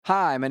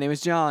Hi, my name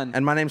is John.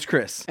 And my name's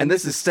Chris. And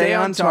this is Stay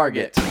on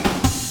Target.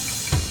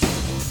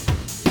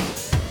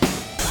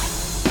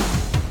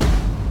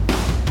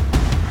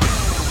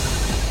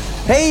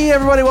 Hey,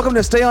 everybody, welcome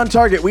to Stay on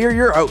Target. We are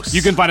your hosts.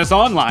 You can find us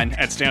online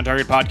at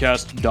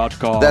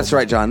stayontargetpodcast.com. That's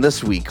right, John.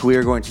 This week, we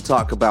are going to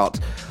talk about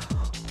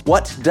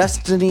what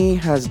Destiny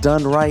has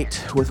done right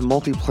with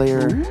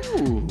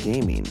multiplayer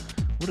gaming.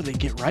 What do they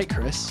get right,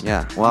 Chris?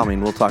 Yeah, well, I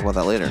mean, we'll talk about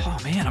that later. Oh,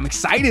 man, I'm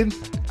excited.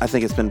 I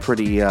think it's been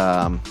pretty...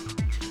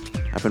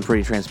 I've been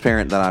pretty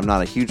transparent that I'm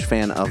not a huge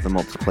fan of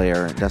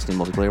the Destiny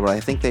multiplayer, but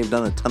I think they've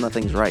done a ton of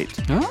things right.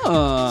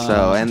 Oh.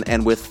 So,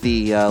 and with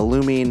the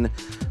looming...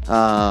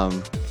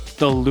 The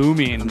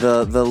looming.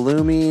 The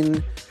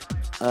looming...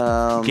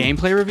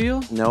 gameplay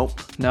reveal?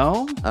 Nope.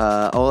 No?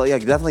 Yeah,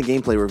 definitely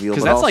gameplay reveal.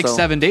 Because but that's like also,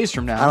 7 days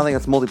from now. I don't think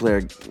that's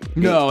multiplayer.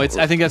 No, I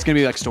think that's going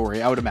to be like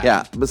story, I would imagine.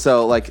 Yeah, but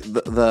so like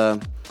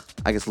the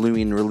I guess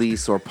looming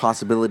release or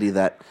possibility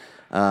that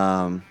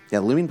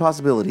looming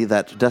possibility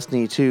that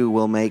Destiny 2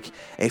 will make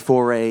a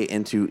foray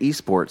into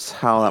esports,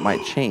 how that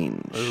might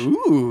change.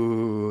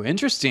 Ooh,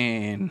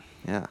 interesting.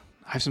 Yeah.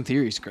 I have some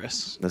theories,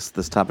 Chris.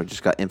 This topic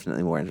just got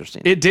infinitely more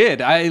interesting. It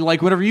did. I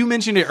like whenever you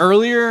mentioned it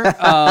earlier,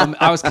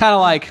 I was kind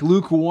of like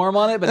lukewarm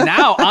on it, but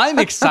now I'm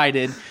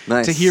excited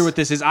to hear what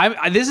this is.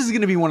 This is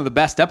going to be one of the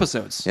best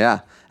episodes.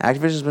 Yeah.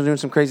 Activision's been doing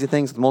some crazy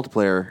things with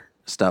multiplayer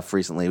stuff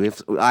recently.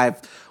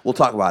 We'll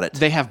talk about it.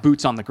 They have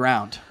boots on the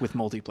ground with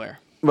multiplayer.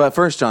 But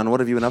first, John, what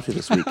have you been up to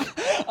this week?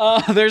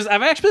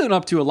 I've actually been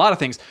up to a lot of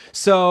things.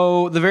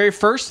 So the very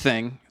first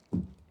thing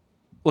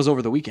was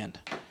over the weekend.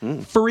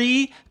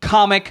 Free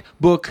Comic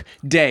Book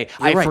Day.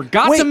 I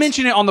forgot to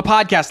mention it on the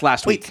podcast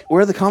last week.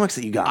 Where are the comics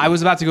that you got? I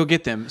was about to go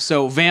get them.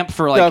 So vamp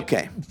for like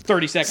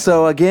 30 seconds.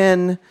 So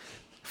again,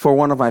 for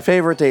one of my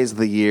favorite days of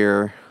the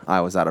year,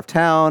 I was out of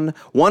town.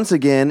 Once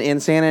again, in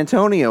San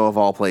Antonio, of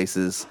all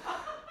places,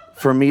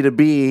 for me to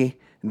be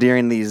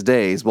during these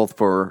days, both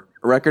for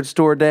Record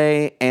Store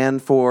Day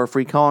and for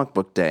Free Comic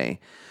Book Day.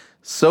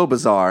 So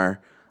bizarre.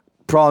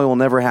 Probably will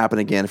never happen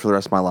again for the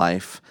rest of my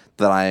life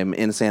that I'm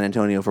in San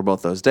Antonio for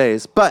both those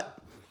days. But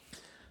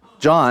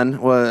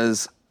John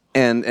was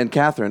and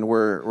Catherine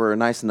were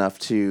nice enough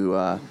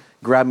to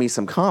grab me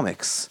some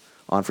comics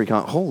on Free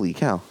Comic. Holy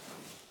cow!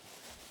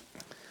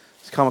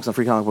 It's comics on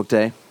Free Comic Book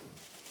Day,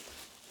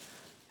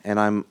 and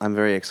I'm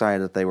very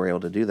excited that they were able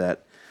to do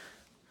that.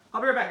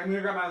 I'll be right back. I'm going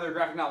to grab my other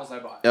graphic novels I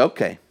bought.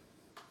 Okay.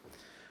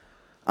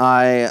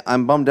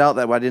 I'm bummed out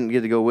that I didn't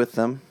get to go with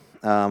them.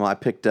 I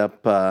picked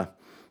up.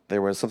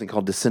 There was something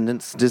called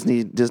Descendants,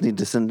 Disney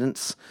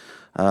Descendants.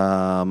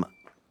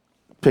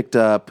 Picked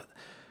up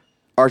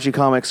Archie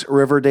Comics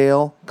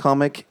Riverdale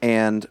comic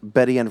and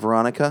Betty and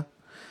Veronica,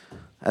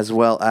 as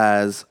well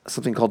as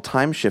something called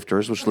Time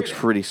Shifters, which looks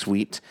pretty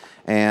sweet,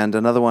 and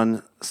another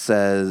one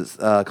says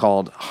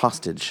called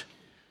Hostage.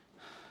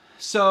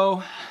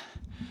 So,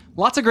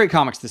 lots of great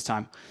comics this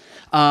time.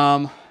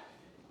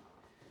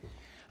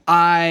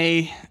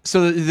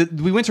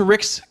 We went to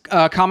Rick's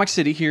Comic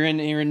City here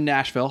in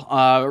Nashville.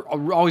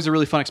 Always a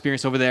really fun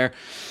experience over there.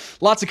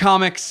 Lots of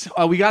comics.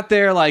 We got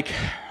there like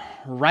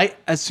right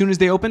as soon as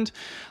they opened,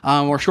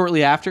 or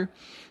shortly after.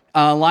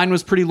 Line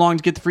was pretty long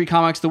to get the free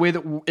comics. The way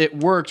that it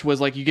worked was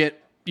like you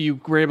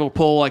were able to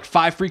pull like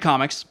 5 free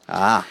comics,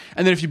 and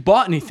then if you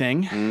bought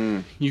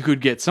anything, you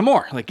could get some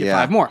more, like get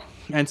 5 more.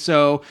 And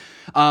so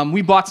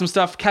we bought some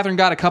stuff. Catherine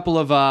got a couple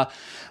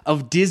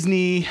of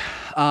Disney.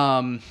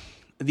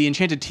 The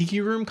Enchanted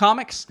Tiki Room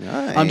comics.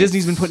 Nice.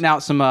 Disney's been putting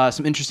out some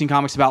interesting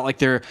comics about like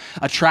their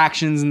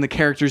attractions and the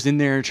characters in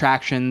their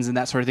attractions and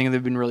that sort of thing. And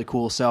they've been really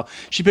cool. So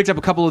she picked up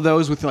a couple of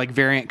those with like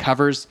variant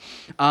covers.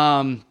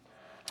 I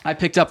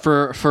picked up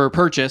for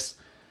purchase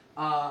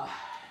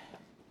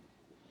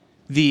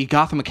the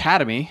Gotham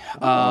Academy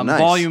nice.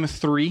 Volume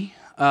 3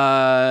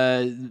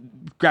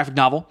 graphic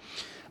novel.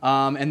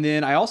 And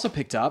then I also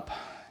picked up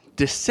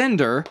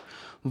Descender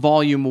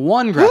Volume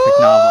 1 graphic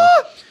novel.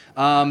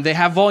 They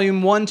have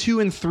volume 1,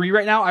 2, and 3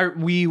 right now.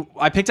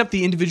 I picked up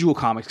the individual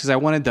comics because I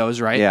wanted those,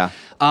 right? Yeah.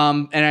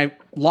 And I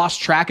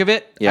lost track of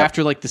it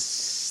after like the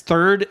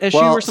 3rd issue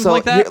or something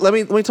like that. Here, let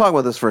me talk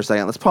about this for a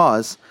second. Let's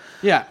pause.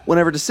 Yeah.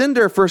 Whenever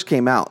Descender first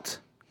came out,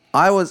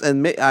 I was,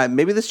 and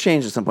maybe this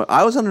changed at some point,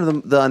 I was under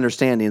the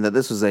understanding that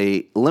this was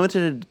a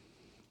limited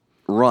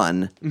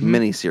run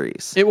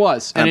miniseries. It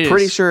was. And I'm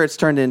pretty sure it's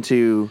turned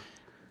into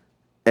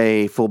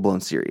a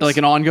full-blown series. Like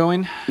an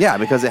ongoing? Yeah,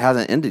 because it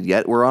hasn't ended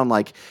yet. We're on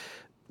like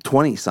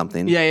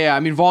 20-something. Yeah. I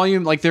mean,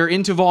 volume, like they're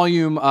into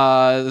volume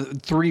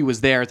 3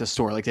 was there at the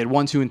store. Like they had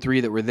 1, 2, and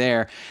 3 that were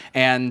there.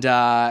 And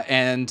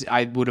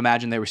I would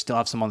imagine they would still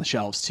have some on the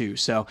shelves too.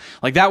 So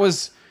like that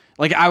was...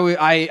 Like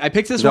I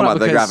picked this one up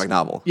because the graphic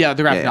novel. Yeah,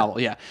 the graphic novel.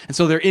 Yeah, and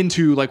so they're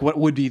into like what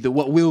will be the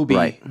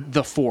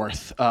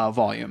 4th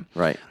volume.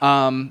 Right.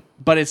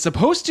 But it's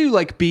supposed to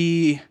like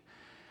be.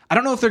 I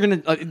don't know if they're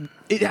gonna.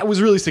 It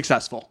was really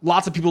successful.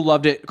 Lots of people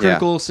loved it.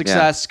 Critical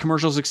success,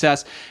 commercial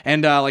success,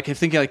 and like I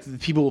think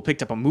like people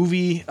picked up a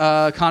movie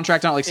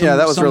contract on it. Like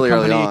that was some really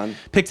early company on.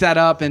 picked that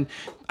up, and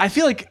I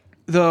feel like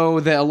though,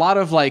 that a lot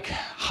of like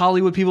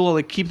Hollywood people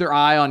like keep their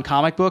eye on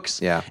comic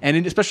books, Yeah.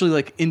 and especially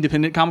like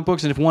independent comic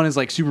books. And if one is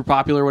like super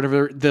popular or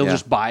whatever, they'll Yeah.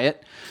 just buy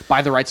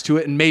the rights to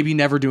it, and maybe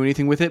never do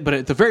anything with it. But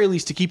at the very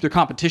least, to keep their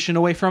competition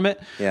away from it,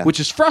 Yeah. which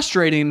is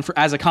frustrating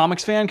as a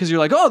comics fan, because you're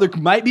like, oh, there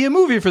might be a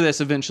movie for this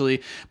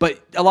eventually. But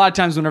a lot of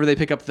times, whenever they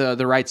pick up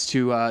the rights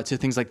to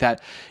things like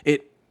that,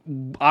 it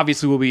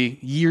obviously will be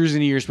years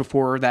and years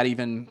before that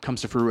even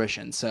comes to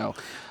fruition. So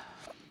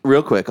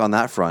Real quick on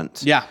that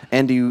front. Yeah.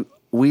 Andy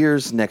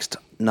Weir's next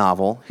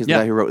novel, he's the Yeah.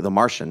 guy who wrote The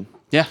Martian,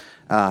 yeah.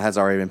 has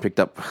already been picked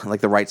up, like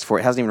the rights for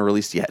it. Hasn't even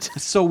released yet.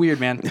 It's so weird,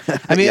 man.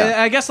 I mean,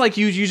 Yeah. I guess like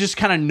you just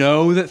kind of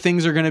know that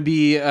things are going to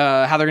be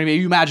how they're going to be.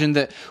 You imagine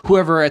that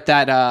whoever at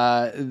that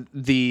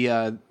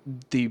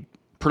the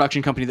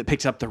production company that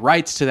picks up the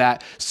rights to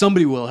that,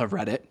 somebody will have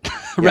read it,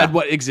 read Yeah.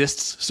 what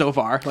exists so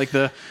far, like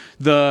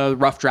the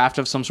rough draft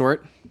of some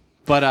sort.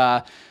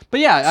 But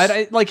yeah,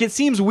 I like it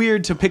seems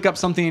weird to pick up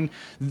something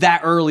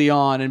that early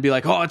on and be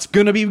like, oh, it's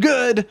gonna be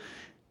good,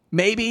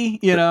 maybe,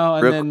 you know.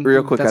 And then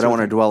Real quick, I that's don't what-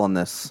 want to dwell on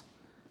this,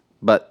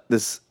 but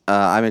this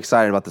I'm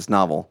excited about this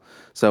novel.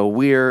 So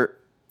Weir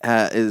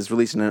is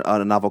releasing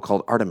a novel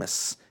called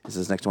Artemis. This is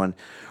his next one.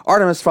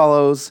 Artemis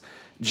follows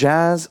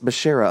Jazz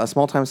Bashira, a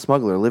small-time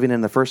smuggler living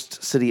in the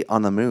first city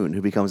on the moon,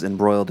 who becomes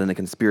embroiled in a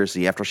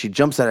conspiracy after she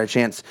jumps at a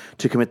chance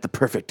to commit the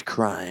perfect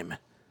crime.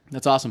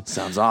 That's awesome.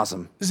 Sounds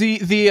awesome.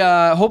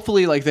 The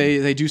hopefully like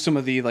they do some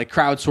of the like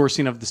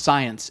crowdsourcing of the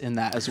science in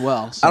that as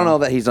well. So. I don't know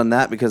that he's done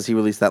that because he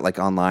released that like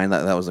online.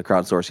 That was the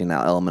crowdsourcing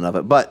element of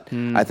it. But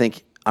I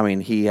think, I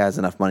mean, he has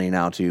enough money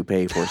now to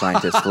pay for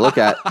scientists to look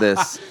at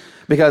this.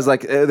 Because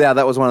like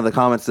that was one of the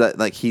comments that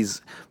like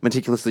he's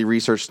meticulously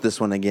researched this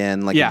one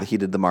again, like Yeah. he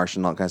did The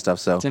Martian and all that kind of stuff.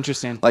 So It's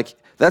interesting. Like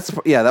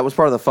that was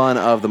part of the fun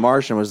of The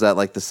Martian, was that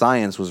like the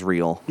science was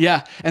real.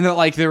 Yeah, and that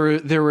like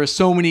there were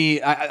so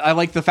many. I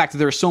like the fact that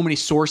there are so many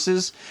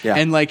sources. Yeah.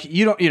 And like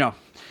you know.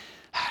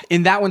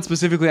 In that one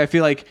specifically, I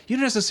feel like you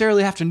don't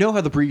necessarily have to know how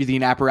the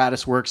breathing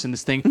apparatus works in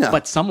this thing,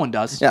 but someone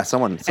does. Yeah,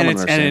 someone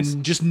understands.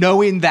 and just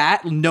knowing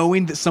that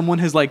someone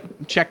has like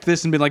checked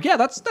this and been like, yeah,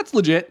 that's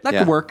legit. That Yeah.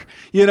 could work.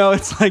 You know,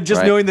 it's like just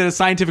Right. knowing that a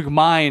scientific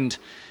mind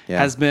Yeah.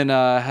 has been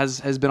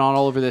on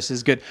all over this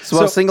is good. So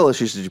what single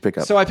issues did you pick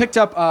up? So I picked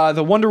up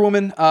the Wonder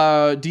Woman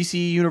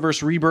DC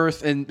Universe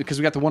Rebirth, and because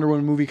we got the Wonder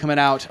Woman movie coming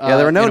out. yeah,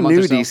 there were no in a month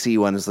new or so. DC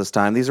ones this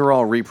time. These are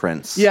all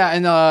reprints. Yeah,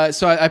 and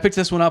so I picked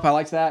this one up. I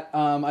liked that.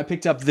 I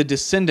picked up The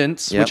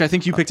Descendants, Yep. which I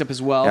think you picked up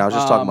as well. Yeah, I was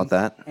just talking about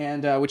that.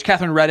 And which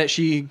Catherine read it.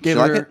 She gave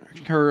like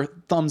her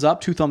thumbs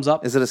up, 2 thumbs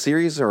up. Is it a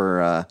series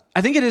or?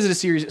 I think it is a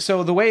series.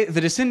 So the way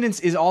The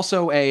Descendants is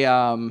also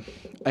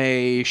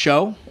a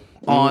show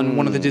on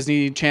one of the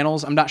Disney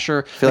channels. I'm not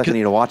sure. I feel like I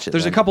need to watch it.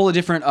 There's then. a couple of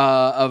different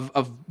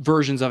of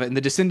versions of it, and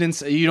The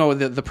Descendants. You know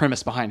the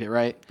premise behind it,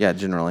 right? Yeah,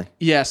 generally.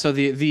 Yeah. So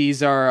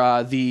these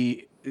are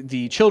the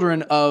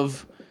children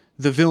of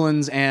the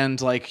villains and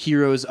like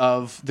heroes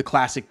of the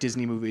classic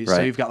Disney movies. So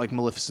Right. you've got like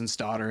Maleficent's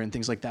daughter and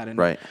things like that. In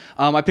Right. It.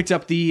 I picked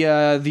up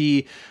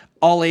the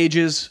all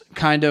ages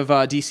kind of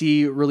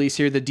DC release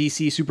here, the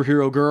DC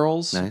Superhero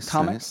Girls Nice,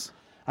 comic. nice.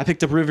 I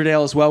picked up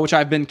Riverdale as well, which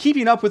I've been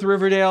keeping up with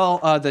Riverdale,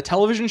 the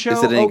television show.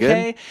 Is it any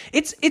okay,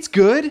 it's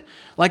good.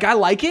 Like I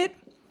like it.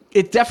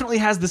 It definitely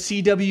has the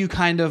CW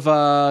kind of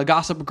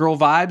Gossip Girl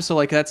vibe. So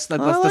like that's like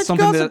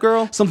something Gossip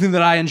Girl. something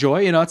that I enjoy.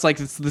 You know, it's like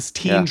it's this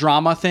teen Yeah.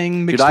 drama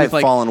thing mixed Dude, I with have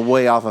like fallen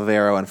way off of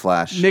Arrow and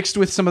Flash. mixed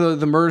with some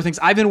of the murder things.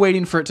 I've been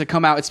waiting for it to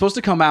come out. It's supposed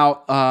to come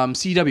out.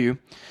 CW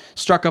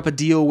struck up a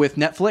deal with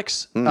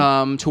Netflix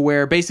to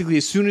where basically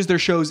as soon as their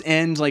shows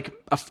end, like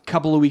a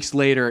couple of weeks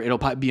later, it'll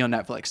be on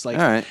Netflix. Like,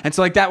 All right. and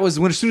so like that was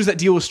when as soon as that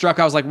deal was struck,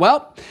 I was like,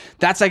 well,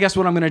 that's I guess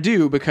what I'm gonna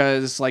do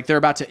because like they're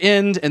about to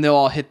end and they'll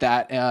all hit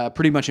that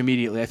pretty much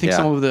immediately. I think Yeah.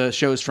 some of the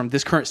shows from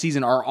this current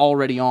season are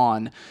already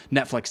on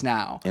Netflix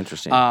now.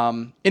 Interesting.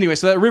 Anyway,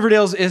 so that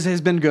Riverdale's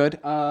has been good.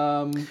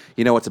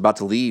 You know what's about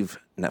to leave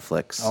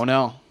Netflix? Oh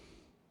no.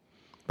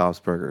 Bob's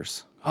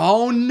Burgers.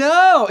 Oh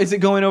no! Is it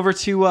going over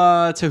to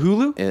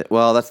Hulu?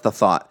 Well, that's the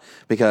thought,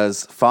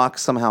 because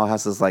Fox somehow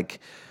has this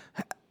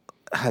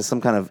has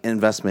some kind of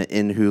investment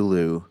in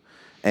Hulu,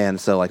 and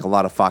so like a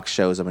lot of Fox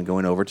shows have been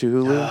going over to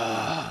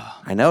Hulu.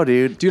 I know,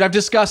 dude. Dude, I've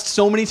discussed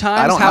so many I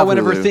times don't how have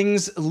whenever Hulu.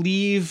 things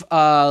leave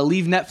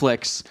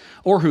Netflix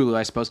or Hulu,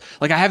 I suppose,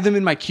 like I have them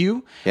in my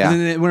queue, Yeah.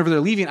 and then whenever they're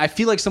leaving, I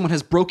feel like someone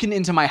has broken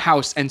into my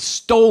house and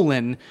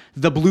stolen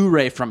the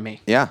Blu-ray from me.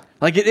 Yeah,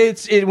 Like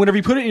it's whenever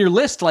you put it in your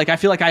list, like I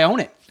feel like I own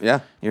it. yeah.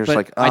 You're just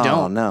But like, oh I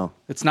don't. no.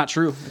 It's not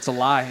true. It's a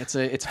lie. It's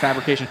a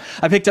fabrication.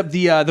 I picked up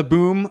the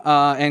Boom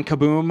and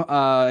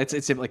Kaboom.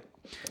 It's like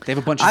they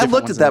have a bunch of I different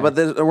looked ones at that, in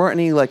there. but there weren't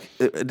any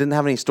it didn't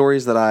have any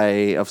stories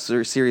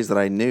series that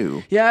I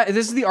knew. Yeah,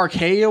 this is the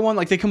Archaea one.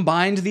 Like they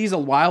combined these a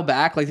while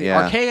back. Like the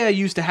Yeah. Archaea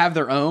used to have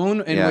their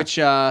own, in Yeah. which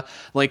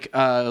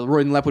Roy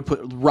and Lepp would put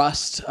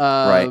Rust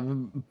Right.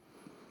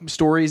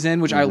 stories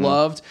in, which I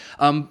loved.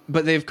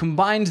 But they've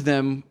combined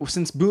them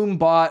since Boom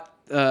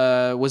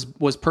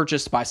was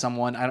purchased by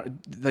someone. I don't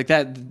like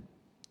that.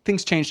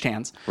 things changed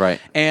hands. Right.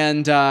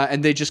 And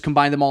they just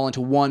combined them all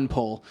into one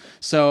pull.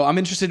 So I'm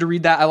interested to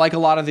read that. I like a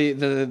lot of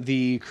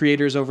the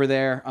creators over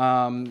there.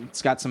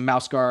 It's got some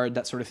mouse guard,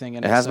 that sort of thing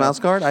in it. It has mouse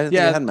guard? I didn't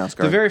think it had mouse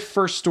guard. The very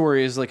first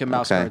story is like a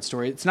mouse guard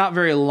story. It's not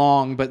very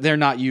long, but they're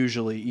not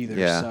usually either.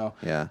 Yeah, So,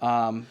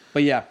 yeah.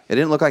 But yeah. It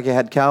didn't look like it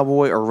had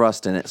Cowboy or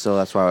Rust in it, so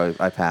that's why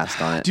I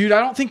passed on it. Dude, I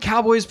don't think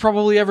Cowboy's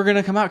probably ever going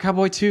to come out.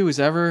 Cowboy 2 is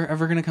ever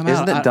going to come out.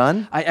 Isn't it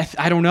done?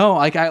 I don't know.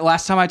 Like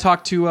last time I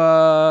talked to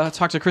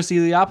Chris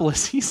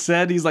Eliopoulos,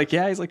 he's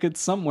like,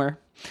 it's somewhere.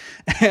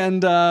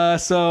 And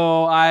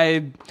so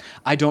I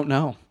don't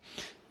know.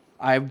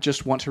 I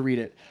just want to read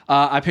it.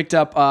 I picked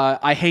up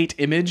I Hate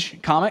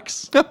Image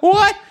Comics.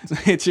 What?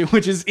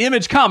 Which is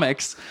Image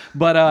Comics,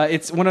 but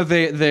it's one of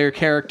their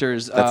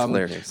characters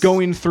hilarious.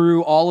 going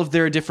through all of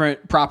their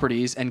different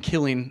properties and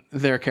killing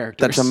their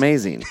characters. That's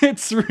amazing.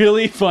 It's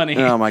really funny.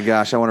 Oh my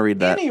gosh, I want to read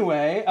that.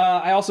 Anyway,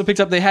 I also picked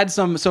up, they had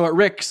some, so at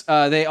Rick's,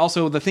 they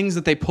also, the things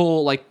that they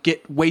pull, like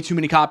get way too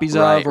many copies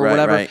of or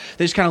whatever,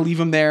 they just kind of leave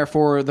them there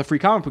for the free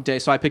comic book day.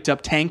 So I picked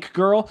up Tank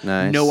Girl.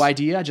 Nice. No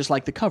idea, I just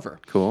like the cover.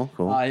 Cool.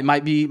 It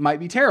might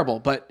be terrible,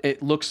 but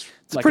it looks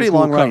It's like a pretty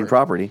long-running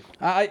property.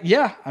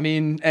 Yeah, I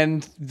mean,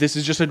 and this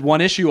is just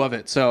one issue of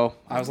it, so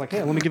I was like,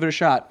 hey, let me give it a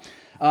shot.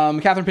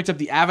 Catherine picked up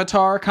the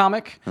Avatar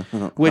comic,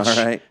 which,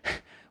 All right.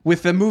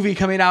 with the movie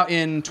coming out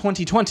in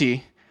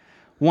 2020,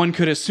 one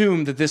could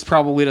assume that this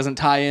probably doesn't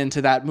tie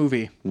into that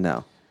movie.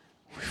 No.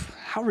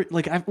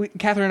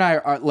 Catherine and I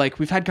are like,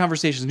 we've had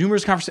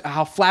numerous conversations,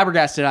 how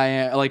flabbergasted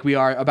we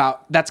are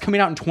about that's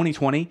coming out in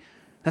 2020.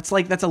 That's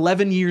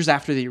 11 years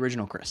after the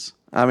original, Chris.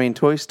 I mean,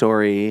 Toy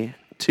Story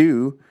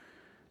 2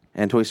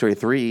 and Toy Story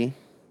 3.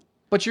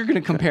 But you're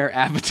going to compare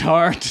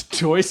Avatar to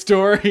Toy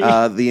Story?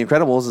 The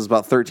Incredibles is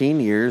about 13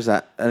 years.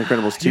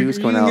 Incredibles 2 is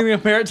coming out. You're going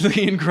to compare it to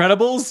The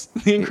Incredibles?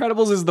 The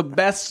Incredibles is the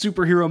best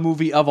superhero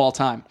movie of all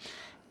time.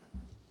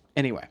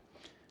 Anyway,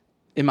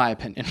 in my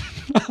opinion.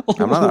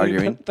 I'm not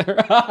arguing.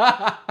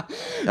 I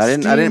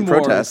didn't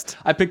protest.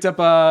 I picked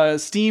up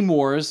Steam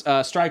Wars,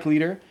 Strike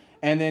Leader,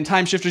 and then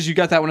Time Shifters. You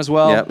got that one as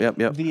well. Yep.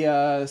 The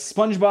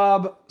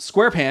SpongeBob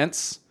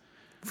SquarePants.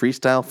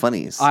 Freestyle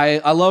funnies.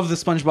 I love the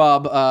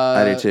SpongeBob.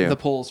 I do too. The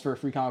polls for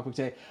Free Comic Book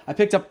Day. I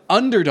picked up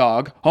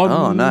Underdog.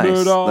 Oh,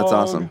 nice. That's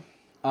awesome.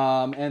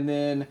 And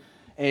then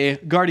a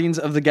Guardians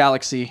of the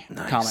Galaxy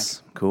comic.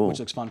 Cool. Which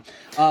looks fun.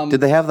 Did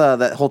they have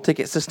that whole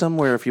ticket system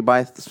where if you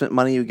spent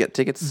money, you get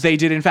tickets? They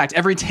did, in fact.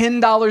 Every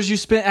 $10 you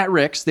spent at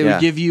Rick's, they would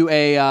give you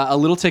a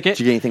little ticket. Did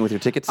you get anything with your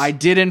tickets? I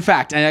did, in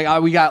fact.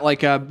 And we got,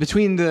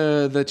 between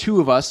the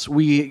two of us,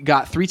 we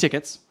got 3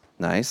 tickets.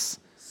 Nice.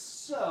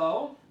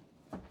 So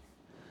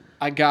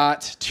I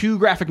got 2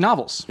 graphic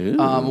novels.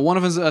 One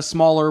of them is a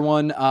smaller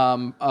one,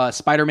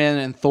 Spider-Man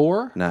and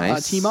Thor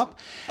team up.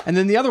 And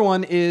then the other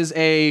one is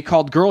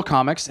called Girl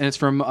Comics, and it's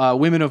from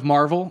Women of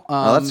Marvel.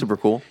 That's super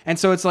cool. And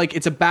so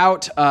it's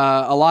about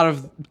a lot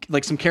of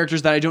some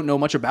characters that I don't know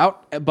much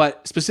about,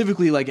 but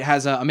specifically it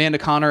has Amanda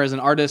Connor as an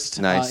artist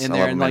in there. I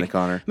love Amanda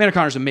Connor. Amanda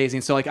Connor's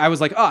amazing. So I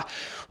was like,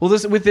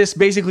 this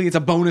basically it's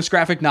a bonus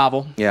graphic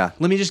novel. Yeah.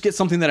 Let me just get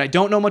something that I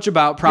don't know much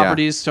about,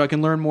 properties, so I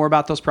can learn more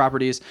about those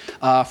properties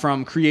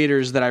from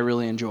creators that I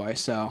really enjoy.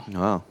 So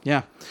wow.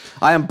 Yeah.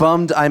 I am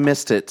bummed I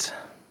missed it.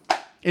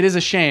 It is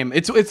a shame.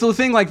 It's the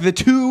thing, the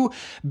 2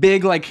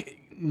 big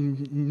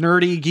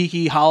nerdy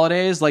geeky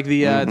holidays,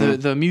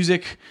 the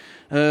music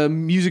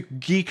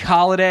geek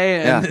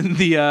holiday and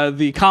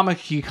the comic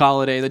geek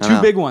holiday, the 2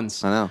 big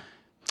ones. I know.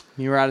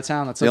 You were out of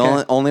town. That's the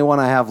okay. only one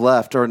I have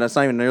left, or that's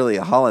not even really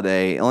a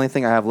holiday. The only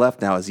thing I have left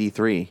now is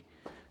E3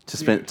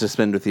 to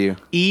spend with you.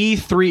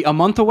 E3, a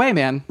month away,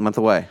 man. A month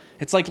away.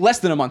 It's less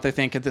than a month, I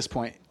think, at this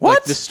point.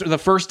 What? The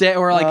first day,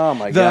 or oh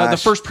my the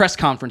gosh. first press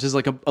conference is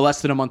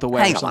less than a month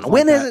away. Hang on,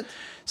 when is it?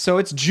 So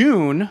it's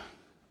June,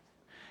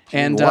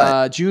 and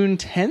June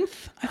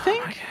 10th, I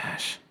think. Oh my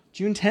gosh.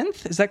 June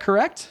 10th, is that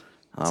correct?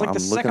 It's I'm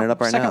looking it up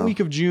right now. Second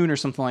week of June or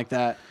something like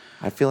that.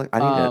 I feel like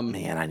I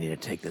need to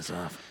take this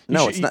off.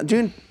 No, it's not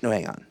June. No,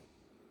 hang on.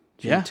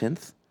 June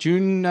 10th?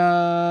 June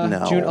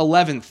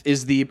 11th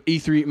is the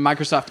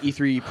Microsoft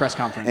E3 press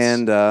conference.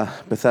 And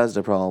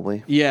Bethesda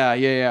probably.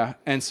 Yeah.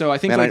 And so I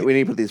think we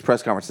need to put these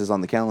press conferences on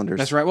the calendars.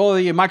 That's right. Well,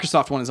 the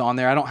Microsoft one is on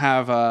there. I don't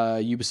have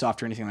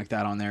Ubisoft or anything like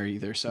that on there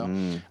either. So,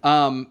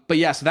 but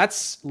yeah, so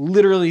that's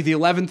literally the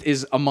 11th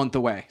is a month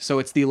away. So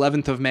it's the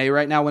 11th of May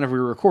right now whenever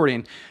we're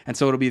recording. And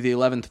so it'll be the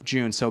 11th of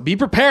June. So be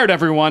prepared,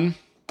 everyone.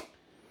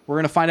 We're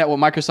going to find out what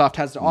Microsoft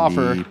has to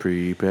offer. Be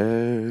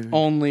prepared.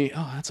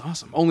 That's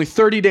awesome. Only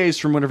 30 days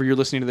from whenever you're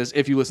listening to this,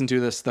 if you listen to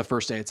this the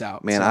first day it's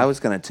out. Man, I was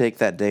going to take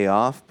that day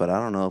off, but I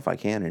don't know if I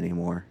can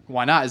anymore.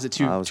 Why not? Is it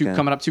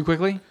coming up too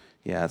quickly?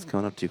 Yeah, it's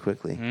coming up too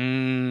quickly.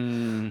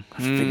 I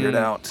figured it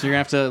out. So you're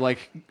going to have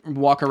to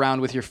walk around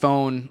with your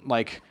phone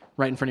right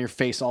in front of your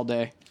face all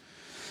day.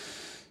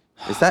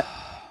 Is that?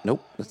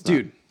 Nope.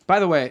 Dude, not. By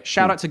the way,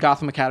 shout out to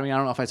Gotham Academy. I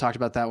don't know if I talked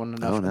about that one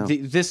enough. Oh, no.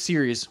 This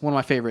series, one of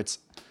my favorites.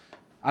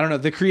 I don't know,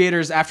 the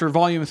creators, after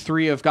Volume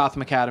 3 of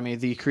Gotham Academy,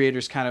 the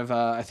creators kind of,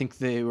 I think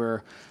they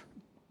were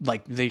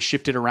like they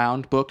shifted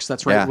around books.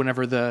 That's right. Yeah.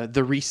 Whenever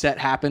the reset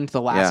happened,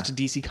 the last Yeah.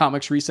 DC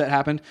Comics reset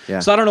happened. Yeah.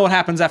 So I don't know what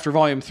happens after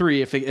Volume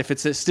 3 if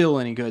it's still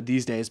any good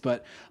these days.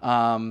 But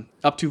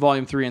up to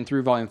Volume 3 and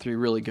through Volume 3,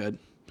 really good,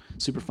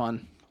 super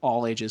fun,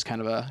 all ages,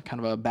 kind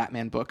of a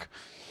Batman book.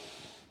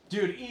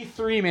 Dude,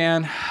 E3,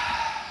 man.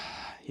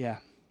 Yeah.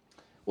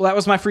 Well, that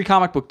was my free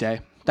comic book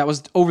day. That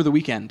was over the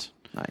weekend.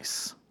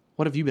 Nice.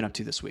 What have you been up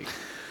to this week?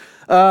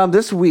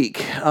 This week,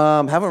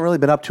 haven't really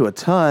been up to a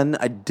ton.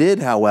 I did,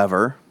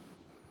 however,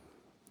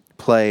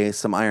 play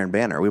some Iron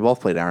Banner. We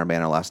both played Iron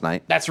Banner last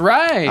night. That's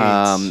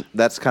right.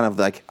 That's kind of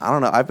like, I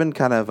don't know. I've been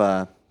kind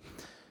of,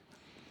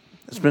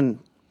 just been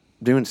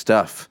doing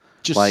stuff.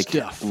 Just like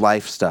stuff.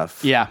 Life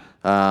stuff. Yeah.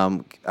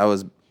 I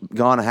was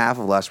gone half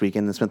of last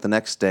weekend and spent the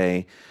next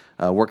day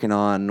working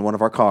on one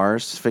of our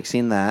cars,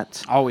 fixing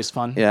that. Always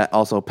fun. Yeah,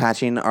 also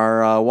patching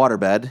our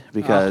waterbed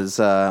because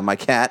my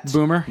cat,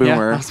 Boomer. Yeah,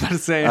 I was about to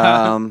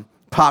say.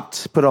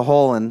 put a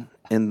hole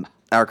in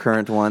our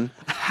current one.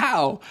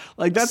 How?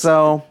 Like that's.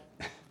 So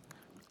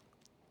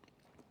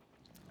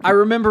I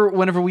remember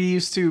whenever we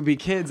used to be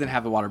kids and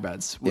have the water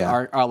beds.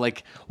 Yeah. Our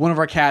like one of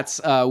our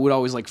cats would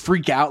always like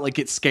freak out, like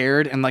get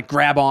scared and like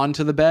grab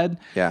onto the bed.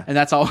 Yeah. And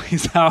that's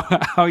always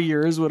how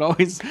yours would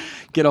always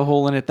get a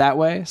hole in it that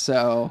way.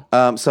 So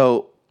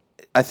so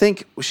I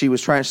think she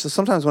was trying. So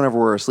sometimes whenever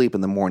we're asleep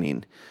in the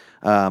morning,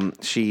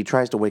 she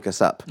tries to wake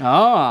us up.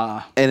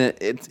 And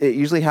it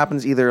usually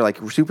happens either like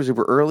super,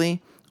 super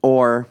early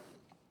or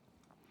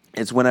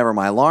it's whenever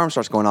my alarm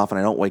starts going off and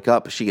I don't wake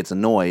up, she gets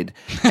annoyed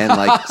and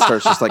like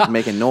starts just like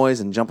making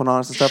noise and jumping on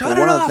us and stuff. Shut And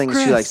one it of the off, things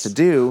Chris. she likes to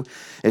do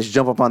is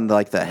jump up on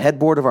the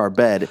headboard of our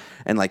bed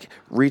and like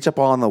reach up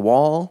on the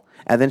wall,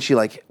 and then she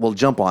like will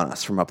jump on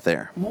us from up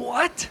there.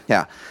 what?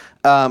 Yeah.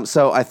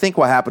 So I think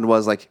what happened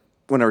was like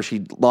whenever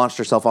she launched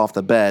herself off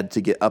the bed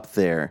to get up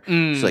there,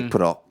 she like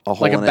put a hole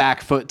Like a in it. back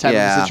foot type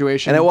of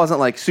situation. And it wasn't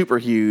like super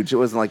huge. It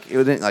wasn't like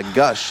it didn't like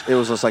gush. It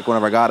was just like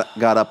whenever I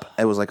got up,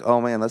 it was like, oh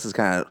man, this is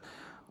kind of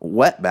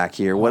wet back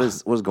here.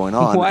 What's going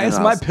on? Why And is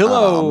I my was,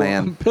 pillow oh,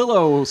 man.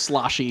 pillow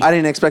sloshy? I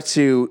didn't expect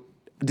to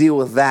deal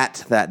with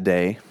that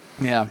day.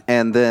 yeah.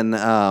 And then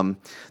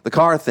the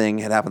car thing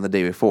had happened the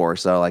day before,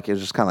 so like it was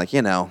just kind of like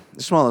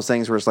it's one of those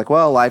things where it's like,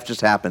 well, life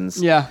just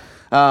happens. Yeah.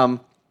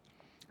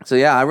 So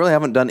yeah, I really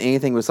haven't done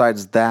anything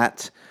besides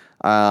that,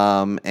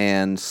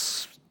 and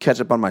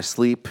catch up on my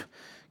sleep,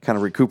 kind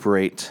of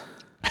recuperate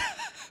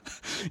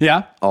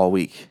Yeah. all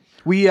week.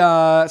 We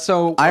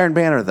so Iron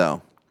Banner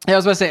though. yeah, I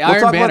was about to say We'll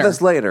Iron talk Banner. about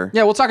this later.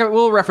 Yeah,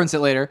 we'll reference it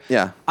later.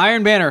 Yeah.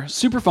 Iron Banner,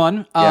 super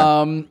fun.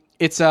 Yeah.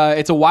 It's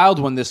a wild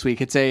one this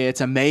week. It's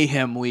a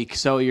mayhem week.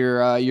 So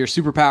your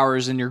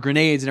superpowers and your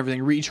grenades and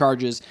everything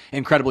recharges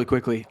incredibly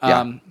quickly.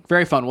 Yeah.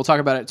 Very fun. We'll talk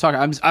about it.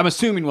 I'm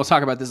assuming we'll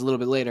talk about this a little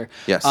bit later.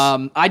 Yes.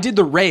 I did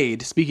the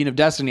raid. Speaking of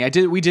Destiny,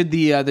 we did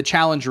the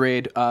challenge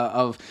raid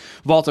of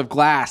Vault of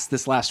Glass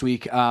this last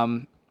week.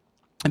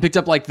 I picked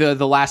up like the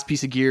last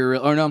piece of gear,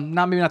 or no,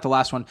 maybe not the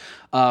last one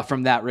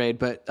from that raid,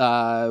 but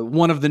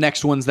one of the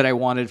next ones that I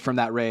wanted from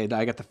that raid.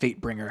 I got the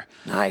Fatebringer.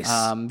 Nice.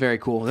 Very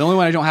cool. The only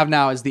one I don't have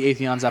now is the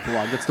Atheon's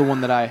Epilogue. That's the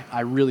one that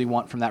I really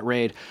want from that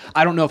raid.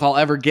 I don't know if I'll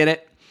ever get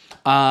it,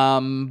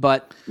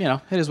 but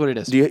it is what it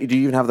is. Do you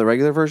even have the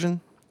regular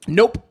version?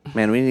 Nope.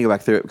 Man, we need to go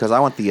back through it because I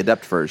want the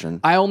Adept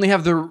version. I only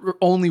have the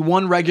only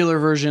one regular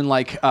version,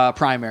 like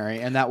primary,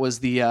 and that was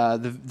the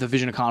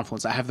Vision of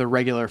Confluence. I have the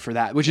regular for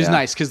that, which is Yeah.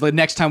 nice because the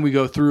next time we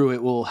go through,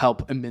 it will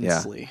help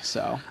immensely.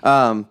 So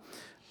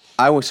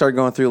I started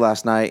going through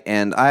last night,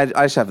 and I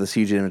just have this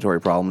huge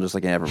inventory problem, just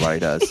like everybody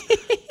does.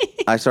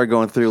 I started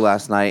going through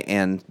last night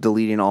and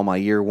deleting all my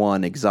year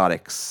one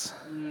exotics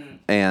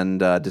and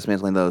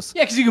dismantling those.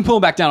 yeah, because you can pull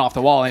them back down off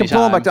the wall Can anytime.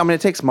 pull them back down. I mean,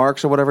 it takes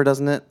marks or whatever,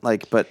 doesn't it?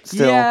 Like, but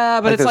still.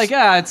 Yeah, but it's like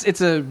there's-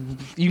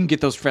 you can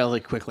get those fairly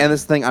quickly. And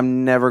this thing,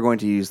 I'm never going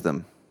to use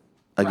them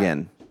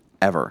again,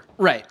 ever.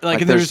 right, like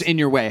they're there's- just in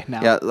your way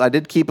now. Yeah, I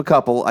did keep a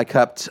couple. I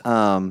kept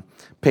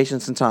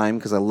Patience and Time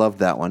because I loved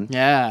that one.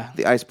 Yeah.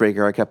 The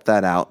Icebreaker, I kept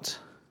that out.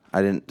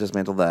 I didn't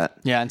dismantle that.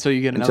 Yeah, until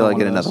you get another Until I one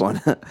get of another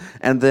those. one.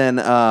 And then,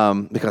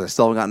 because I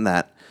still haven't gotten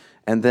that.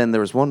 And then there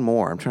was one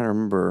more. I'm trying to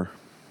remember.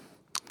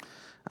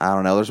 I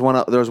don't know.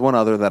 There was one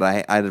other that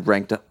I had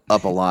ranked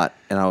up a lot,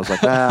 and I was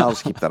like, I'll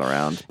just keep that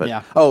around. But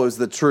Yeah. oh, it was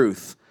the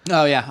Truth.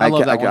 Oh yeah, I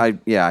love that one.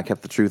 I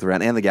kept the Truth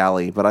around and the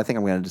Galley, but I think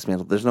I'm going to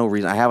dismantle. There's no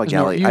reason. I have a There's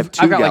no- galley. you've- I have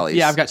two I've got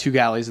galleys. I've got two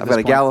galleys. At I've this got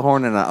a point.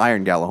 Gallahorn and an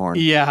Iron Gallahorn.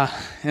 Yeah,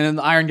 and then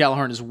the Iron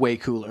Gallahorn is way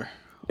cooler.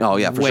 Oh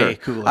yeah, for way sure.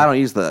 cooler. I don't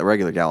use the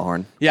regular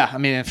Gallahorn. Yeah, I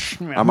mean,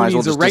 who might as well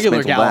needs a just regular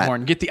dismantle that.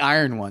 Gallahorn? Get the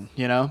iron one.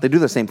 You know, They do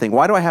the same thing.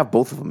 Why do I have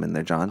both of them in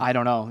there, John? I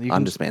don't know. You I'm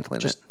can dismantling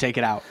just it. take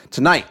it out.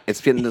 Tonight,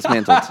 it's getting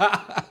dismantled.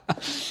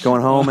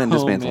 Going home and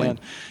dismantling. Oh, man.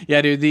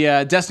 Yeah, dude.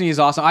 The Destiny is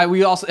awesome.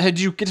 We also did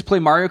you get to play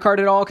Mario Kart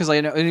at all? Because I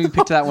know you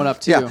picked that one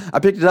up too. Yeah, I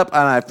picked it up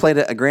and I've played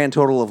it a grand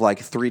total of like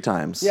 3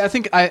 times. Yeah, I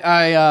think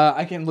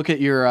I can look at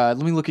your let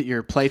me look at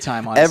your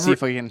playtime on it, see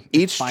if I can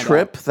each find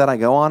trip out. that I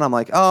go on, I'm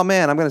like, oh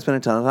man, I'm going to spend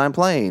a ton of time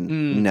playing.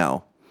 Mm.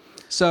 No.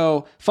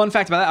 So, fun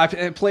fact about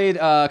that, I played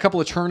a couple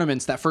of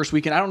tournaments that first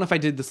weekend. I don't know if I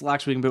did this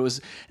last weekend, but it was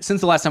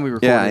since the last time we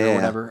recorded Yeah, or yeah.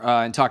 whatever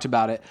and talked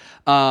about it.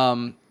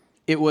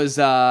 it was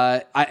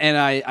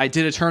I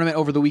did a tournament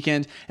over the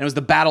weekend, and it was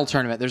the battle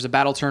tournament. There's a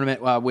battle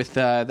tournament with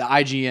the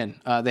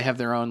IGN. They have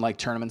their own like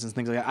tournaments and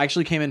things like that. I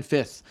actually came in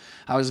 5th.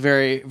 I was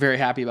very, very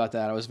happy about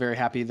that. I was very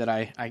happy that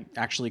I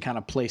actually kind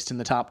of placed in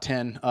the top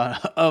 10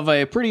 of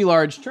a pretty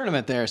large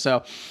tournament there.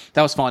 So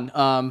that was fun.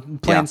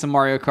 Playing some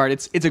Mario Kart.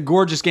 It's a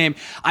gorgeous game.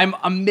 I'm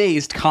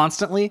amazed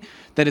constantly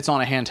that it's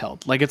on a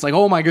handheld. Like, it's like,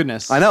 oh my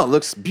goodness. I know, it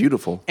looks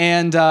beautiful.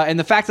 And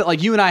the fact that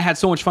like you and I had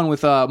so much fun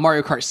with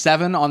Mario Kart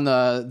 7 on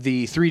the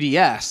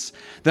 3DS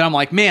that I'm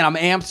like, man, I'm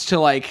amped to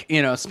like,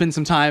 spend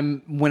some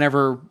time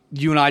whenever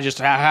you and I just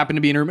happen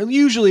to be in a room.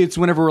 Usually it's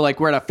whenever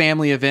we're at a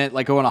family event,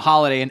 like go on a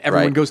holiday and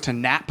everyone goes to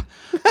nap.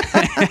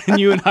 And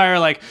you and I are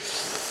like,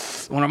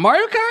 want a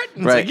Mario Kart?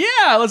 And it's like,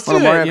 yeah, let's do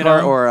it. Mario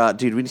Kart or,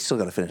 dude, we still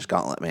got to finish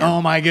Gauntlet, man.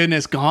 Oh my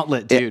goodness,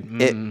 Gauntlet,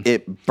 dude.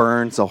 It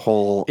burns a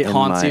hole in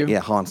haunts you? Yeah,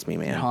 it haunts me,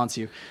 man. It haunts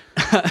you.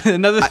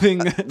 Another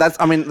thing.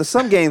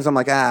 Some games I'm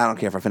like, I don't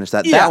care if I finish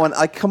that. Yeah. That one,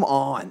 like, come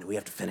on, we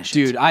have to finish it.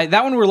 Dude,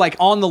 that one we're like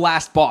on the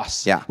last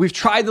boss. Yeah. We've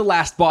tried the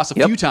last boss a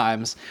few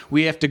times.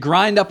 We have to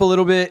grind up a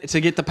little bit to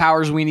get the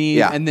powers we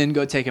need and then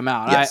go take him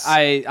out. Yes.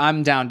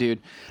 I'm down, dude.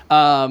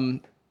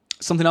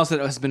 Something else that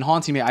has been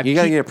haunting me. You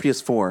got to get a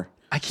PS4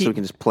 so we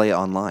can just play it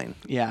online.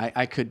 Yeah,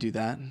 I could do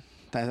that.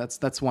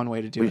 That's one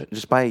way to do it.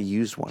 Just buy a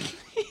used one.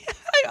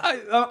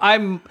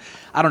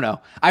 I don't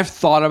know. I've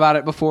thought about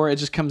it before. It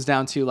just comes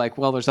down to like,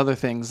 well, there's other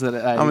things that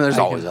there's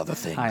always other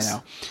things. I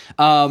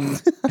know.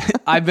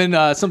 I've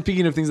been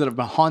speaking of things that have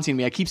been haunting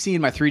me. I keep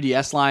seeing my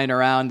 3DS lying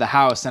around the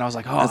house, and I was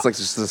like, oh, it's like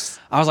just this.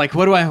 I was like,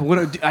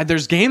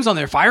 there's games on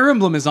there. Fire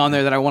Emblem is on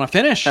there that I want to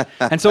finish.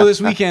 And so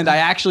this weekend, I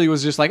actually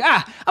was just like,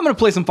 I'm going to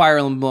play some Fire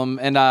Emblem.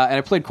 And I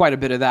played quite a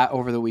bit of that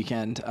over the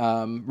weekend,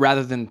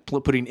 rather than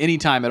putting any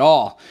time at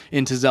all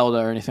into Zelda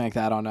or anything like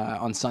that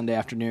on Sunday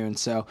afternoon.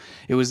 So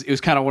it was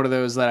kind of one of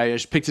those that I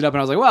just picked it up and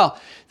I was like, well,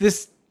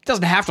 this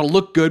doesn't have to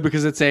look good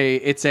because it's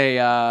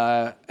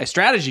a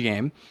strategy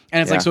game,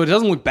 and it's like, so it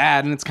doesn't look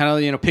bad, and it's kind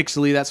of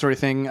pixely, that sort of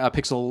thing,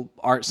 pixel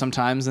art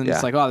sometimes, and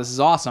it's like, oh, this is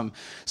awesome.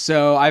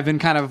 So I've been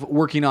kind of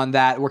working on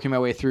that, working my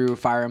way through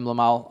Fire Emblem.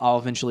 I'll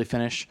eventually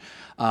finish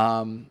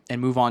and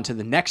move on to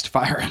the next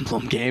Fire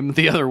Emblem game,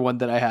 the other one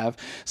that I have.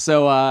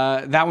 So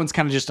that one's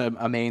kind of just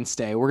a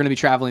mainstay. We're going to be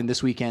traveling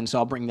this weekend, so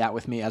I'll bring that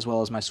with me as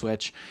well as my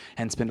Switch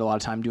and spend a lot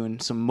of time doing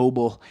some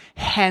mobile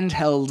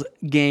handheld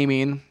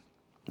gaming.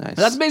 Nice.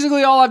 That's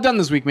basically all I've done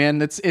this week, man.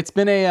 It's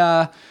been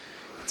a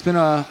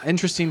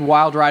interesting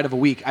wild ride of a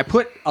week. I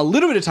put a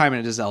little bit of time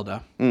into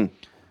Zelda, and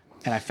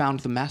I found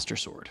the Master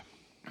Sword.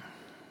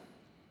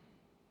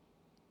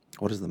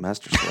 What is the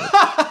Master Sword?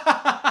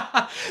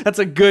 That's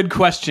a good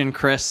question,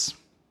 Chris.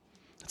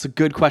 That's a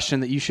good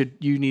question that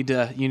you need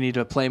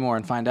to play more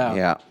and find out.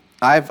 Yeah,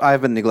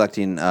 I've been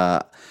neglecting.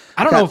 I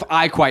don't know if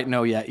I quite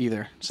know yet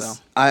either. So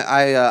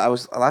I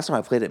was last time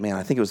I played it, man.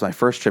 I think it was my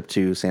first trip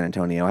to San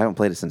Antonio. I haven't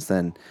played it since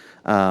then.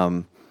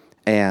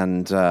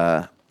 And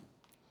I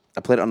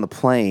played it on the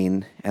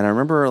plane, and I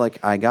remember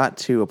like I got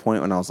to a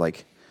point when I was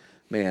like,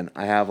 man,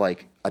 I have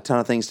like a ton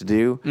of things to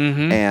do,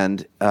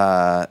 and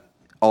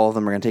all of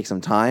them are going to take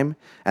some time.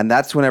 And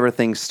that's whenever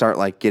things start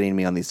like getting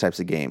me on these types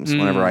of games,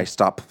 whenever I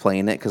stop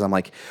playing it, because I'm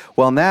like,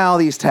 well, now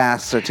these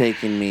tasks are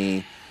taking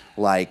me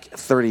like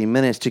 30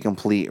 minutes to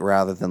complete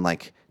rather than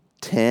like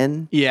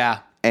 10. Yeah.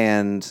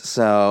 And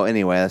so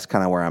anyway, that's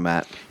kind of where I'm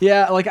at.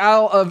 Yeah, like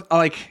I'll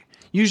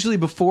usually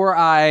before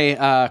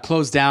I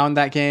close down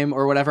that game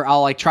or whatever,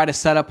 I'll like try to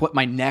set up what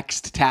my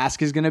next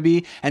task is going to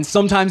be. And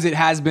sometimes it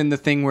has been the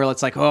thing where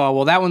it's like, oh,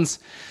 well, that one's,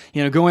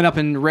 going up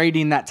and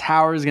raiding that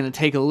tower is going to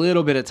take a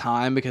little bit of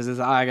time because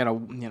I got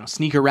to,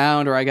 sneak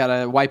around, or I got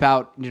to wipe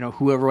out,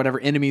 whatever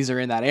enemies are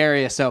in that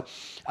area. So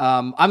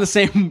I'm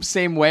the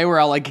same way where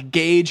I'll like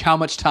gauge how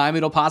much time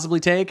it'll possibly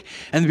take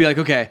and be like,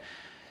 okay,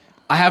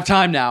 I have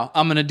time now,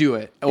 I'm gonna do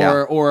it,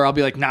 or I'll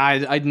be like, nah,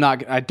 I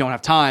don't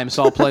have time,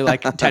 so I'll play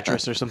like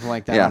Tetris or something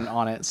like that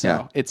on it.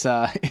 So it's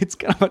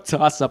kind of a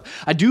toss up.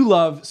 I do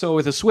love, so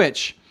with a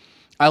Switch,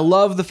 I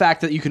love the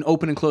fact that you can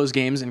open and close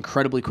games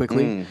incredibly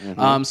quickly.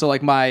 So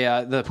like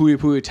my the Puyo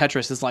Puyo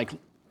Tetris is like,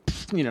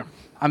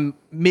 I'm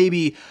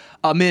maybe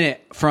a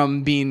minute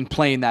from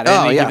playing that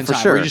at any given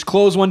time. Sure. Where you just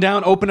close one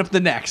down, open up the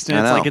next, and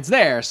it's like it's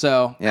there.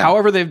 So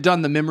however they've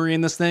done the memory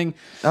in this thing,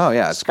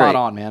 it's spot great.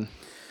 on, man.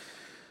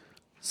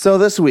 So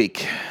this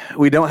week,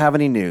 we don't have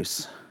any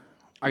news.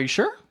 Are you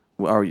sure?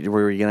 Were you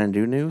going to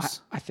do news?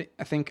 I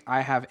think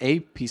I have a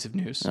piece of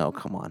news. Oh,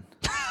 come on.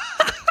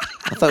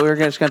 I thought we were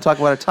just going to talk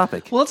about a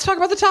topic. Well, let's talk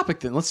about the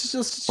topic then. Let's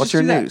just What's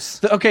your do that. news?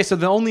 Okay, so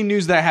the only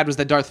news that I had was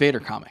that Darth Vader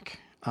comic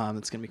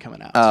that's going to be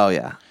coming out. Oh,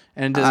 yeah.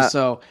 And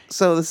So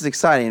this is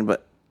exciting,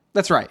 but...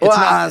 That's right.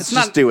 Let's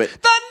just do it.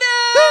 The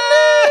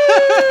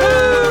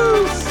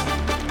news!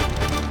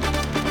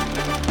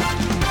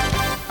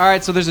 All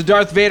right, so there's a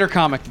Darth Vader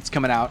comic that's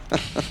coming out. I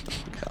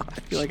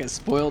feel like I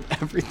spoiled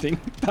everything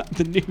about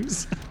the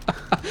news.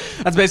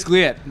 That's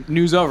basically it.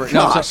 News over.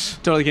 No,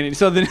 totally kidding.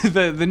 So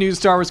the new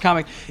Star Wars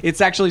comic,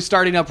 it's actually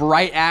starting up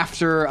right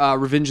after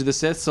Revenge of the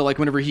Sith. So like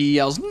whenever he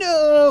yells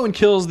 "no" and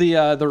kills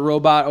the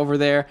robot over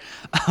there,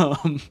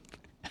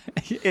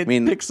 It I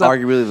mean, picks up.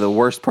 arguably the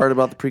worst part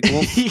about the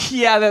prequels.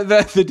 Yeah,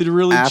 the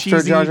really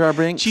After Jar Jar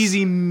Binks?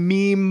 cheesy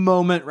meme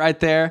moment right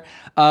there.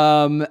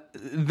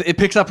 It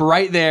picks up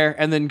right there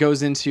and then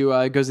goes into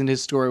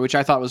his story, which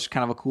I thought was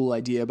kind of a cool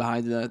idea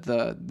behind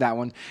that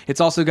one.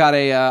 It's also got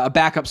a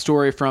backup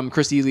story from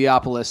Chris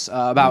Eliopoulos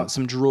about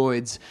some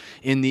droids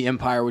in the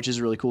Empire, which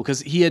is really cool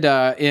because he had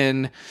I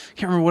can't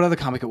remember what other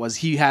comic it was.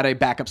 He had a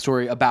backup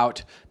story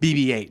about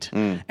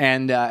BB-8,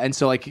 and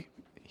so like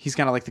he's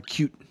kind of like the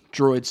cute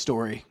droid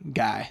story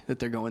guy that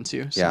they're going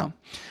to. So,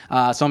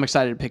 so I'm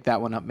excited to pick that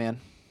one up, man.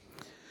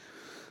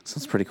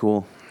 Sounds pretty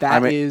cool. I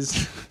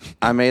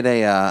made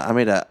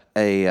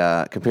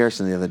a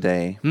comparison the other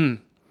day.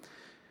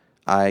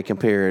 I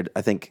compared.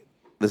 I think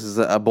this is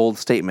a bold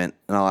statement,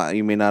 and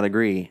you may not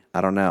agree.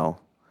 I don't know.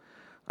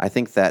 I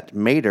think that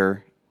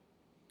Mater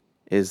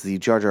is the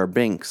Jar Jar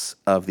Binks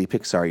of the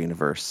Pixar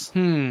universe.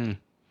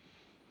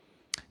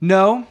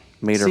 No.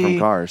 Mater from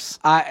Cars.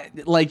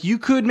 You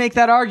could make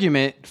that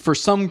argument for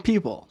some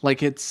people.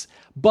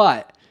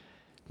 But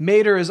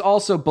Mater is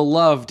also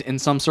beloved in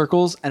some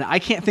circles, and I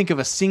can't think of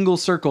a single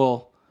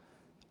circle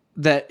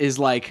that is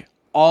like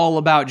all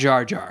about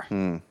Jar Jar.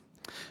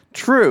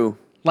 True.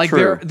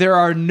 True. There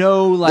are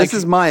no This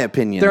is my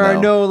opinion. There are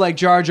no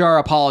Jar Jar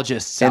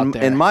apologists out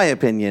there. In my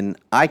opinion,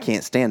 I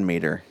can't stand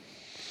Mater,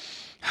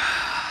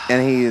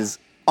 and he is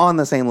on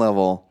the same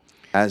level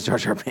as Jar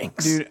Jar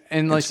Binks, dude,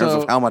 and in terms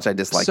of how much I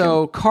dislike him.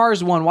 So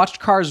Cars 1,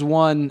 watched Cars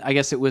 1, I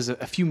guess it was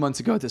a few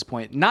months ago at this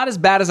point. Not as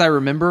bad as I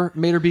remember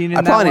Mater being in that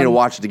one. I probably need to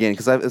watch it again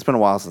because it's been a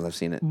while since I've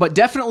seen it. But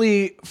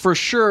definitely, for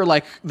sure,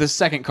 the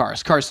second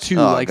Cars 2,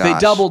 they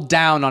gosh. doubled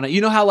down on it. You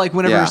know how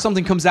whenever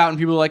something comes out and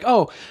people are like,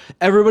 oh,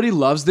 everybody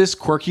loves this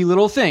quirky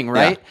little thing,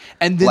 right? Yeah.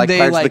 And then they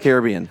Pirates of the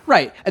Caribbean.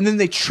 Right. And then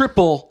they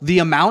triple the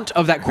amount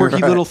of that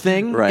quirky little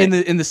thing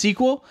in the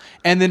sequel.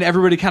 And then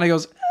everybody kind of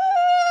goes,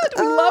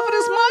 do we love it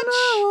as much?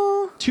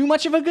 Too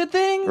much of a good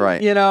thing,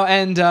 right?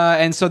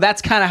 And so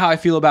that's kind of how I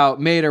feel about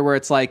Mater, where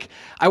it's like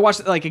I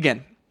watched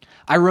again.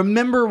 I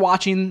remember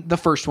watching the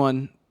first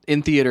one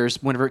in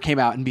theaters whenever it came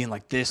out and being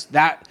like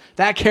that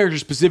character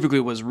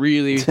specifically was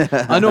really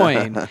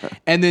annoying,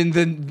 and then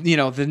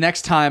the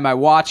next time I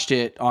watched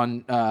it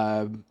on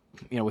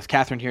with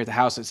Catherine here at the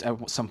house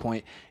at some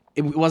point,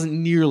 it wasn't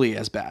nearly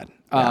as bad.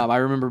 I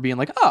remember being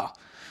like, oh.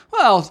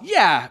 Well,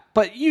 yeah,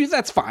 but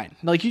that's fine.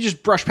 You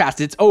just brush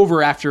past it. It's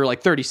over after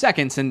 30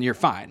 seconds and you're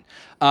fine.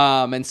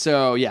 And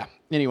so, yeah,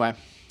 anyway,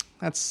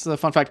 that's a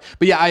fun fact.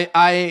 But yeah,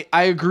 I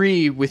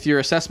agree with your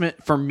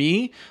assessment for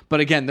me.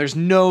 But again, there's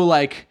no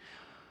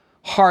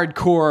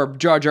hardcore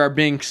Jar Jar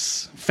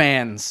Binks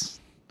fans.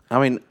 I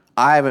mean,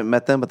 I haven't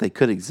met them, but they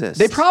could exist.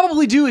 They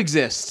probably do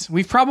exist.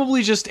 We've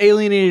probably just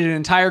alienated an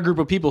entire group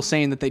of people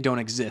saying that they don't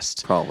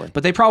exist. Probably.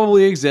 But they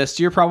probably exist.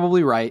 You're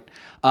probably right.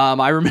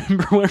 I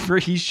remember whenever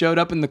he showed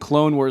up in the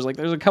Clone Wars,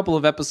 there's a couple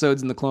of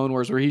episodes in the Clone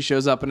Wars where he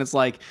shows up and it's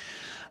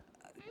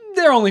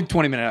they're only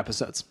 20-minute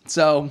episodes.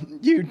 So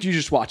you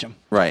just watch them.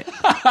 Right.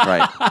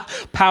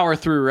 Power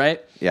through,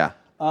 right? Yeah.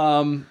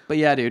 But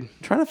yeah, dude. I'm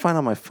trying to find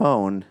on my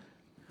phone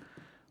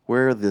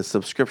where the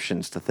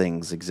subscriptions to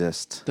things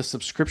exist. The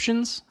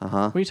subscriptions?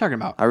 Uh-huh. What are you talking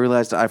about? I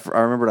realized I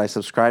remembered I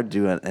subscribed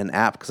to an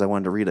app because I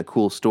wanted to read a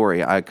cool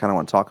story I kind of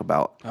want to talk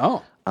about.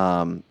 Oh.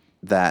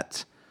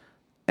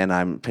 And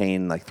I'm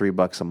paying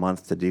 $3 a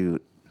month to do.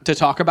 To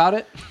talk about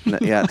it?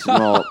 Yeah. It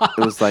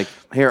was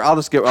here, I'll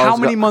just get. How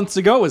many months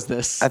ago was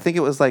this? I think it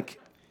was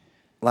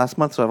last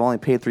month, so I've only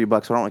paid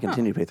 $3. So I don't want to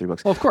continue to pay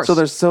 $3. Well, of course.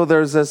 So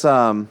there's this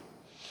app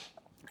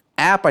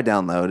I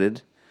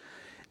downloaded.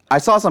 I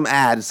saw some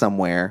ad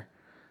somewhere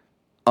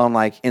on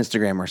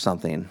Instagram or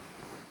something,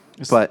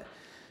 but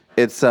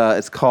it's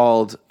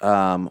called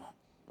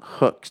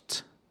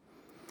Hooked.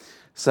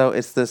 So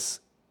it's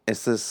this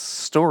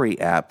story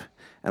app,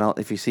 and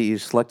if you see, you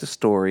select a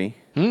story,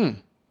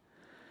 and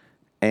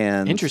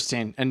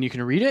interesting, and you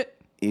can read it.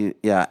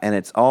 And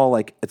it's all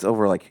it's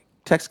over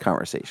text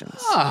conversations.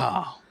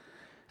 Oh,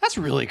 that's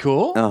really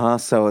cool.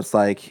 So it's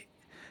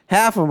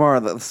half of them are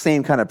the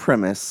same kind of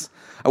premise.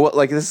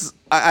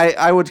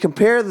 I would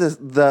compare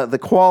the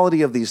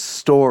quality of these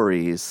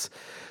stories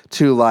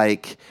to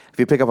if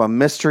you pick up a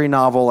mystery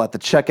novel at the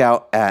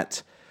checkout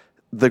at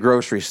the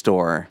grocery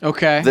store.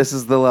 Okay. This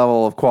is the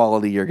level of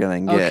quality you're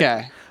going to get.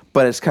 Okay.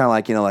 But it's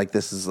kind of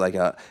this is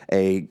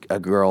a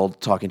girl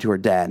talking to her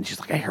dad, and she's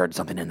like, I heard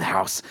something in the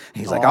house.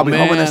 And he's I'll be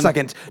home in a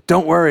second.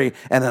 Don't worry.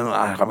 And then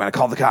I'm going to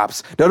call the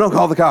cops. No, don't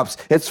call the cops.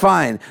 It's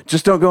fine.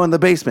 Just don't go in the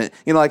basement.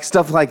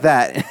 Stuff like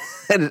that.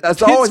 And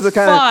it's always the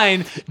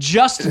kind fine.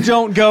 Just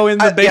don't go in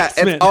the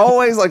basement. Yeah, it's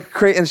always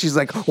crazy. And she's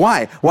like,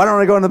 why? Why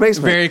don't I go in the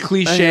basement? Very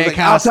cliche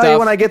kind I'll of tell stuff. you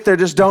when I get there,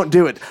 just don't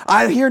do it.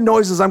 I hear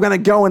noises. I'm going to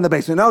go in the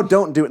basement. No,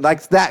 don't do it.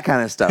 That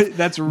kind of stuff.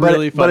 That's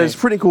really funny. But it's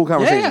pretty cool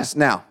conversations. Yeah.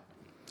 Now,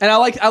 And I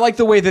like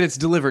the way that it's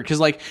delivered because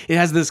like it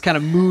has this kind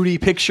of moody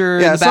picture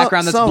in the some-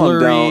 background that's some of them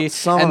blurry. don't.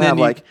 Some of and them then have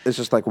like it's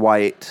just like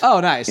white. oh,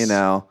 nice. You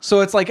know.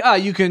 So it's like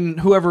you can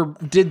whoever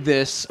did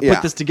this Yeah.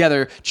 put this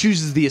together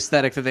chooses the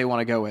aesthetic that they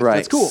want to go with. Right.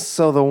 That's cool.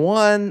 So the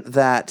one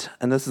that,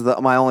 and this is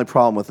my only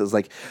problem with, is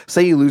like,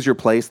 say you lose your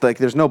place, like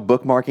there's no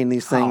bookmarking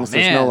these things. Oh,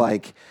 There's man. no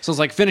like, So it's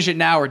like finish it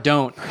now or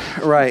don't.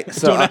 right.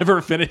 So Don't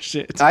ever finish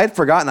it. I had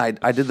forgotten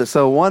I did this.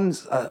 So one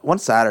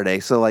Saturday,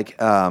 so like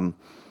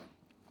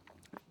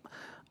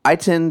I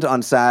tend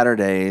on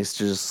Saturdays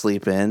to just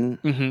sleep in,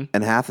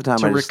 and half the time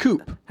To I just,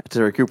 recoup. to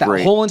That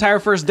recuperate. whole entire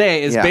first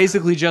day is Yeah.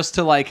 basically just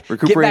to like get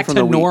Recuperate back from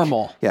to the week.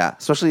 normal. Yeah,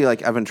 especially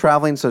like I've been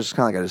traveling, so it's just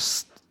kind of like I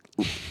just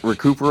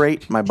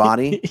recuperate my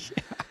body.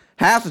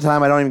 Half the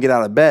time I don't even get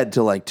out of bed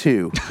till like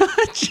 2.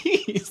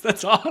 Jeez,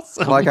 that's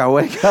awesome. Like I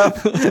wake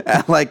up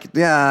at like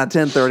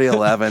 10:30,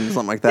 11,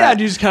 something like that. yeah, and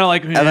you just kind of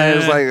like, And then I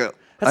just like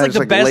that's I like just,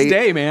 the best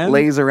day, man.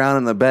 Lays around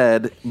in the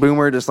bed.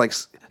 Boomer just like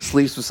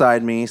sleeps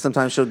beside me.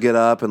 Sometimes she'll get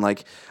up and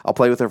like I'll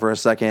play with her for a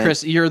second.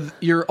 Chris,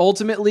 you're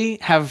ultimately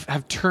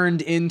have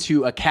turned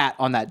into a cat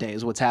on that day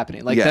is what's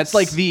happening. Like Yes. that's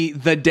like the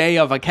day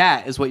of a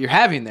cat is what you're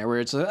having there, where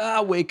it's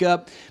like, wake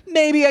up,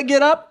 maybe I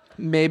get up,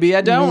 maybe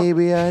I don't,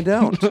 Maybe I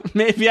don't.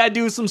 maybe I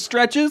do some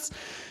stretches,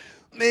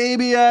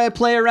 maybe I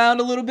play around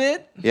a little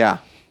bit, Yeah.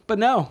 but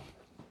no,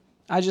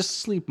 I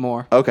just sleep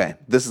more. Okay,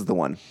 this is the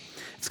one.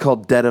 It's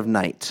called Dead of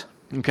Night.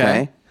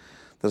 Okay.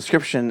 The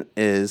description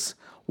is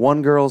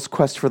one girl's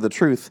quest for the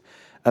truth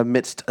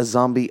amidst a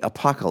zombie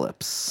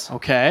apocalypse.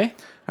 Okay.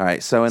 All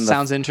right, so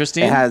Sounds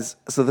interesting. It has.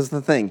 So this is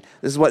the thing.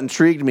 This is what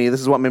intrigued me. This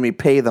is what made me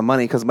pay the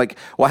money because like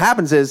what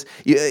happens is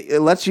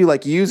it lets you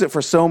like use it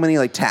for so many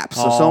like taps,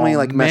 so many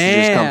like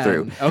messages come man.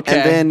 through, Okay.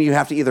 and then you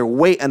have to either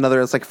wait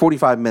another. It's like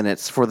 45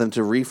 minutes for them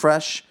to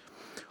refresh,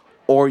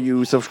 or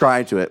you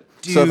subscribe to it.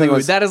 Dude, so the thing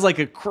was, that is like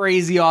a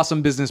crazy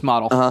awesome business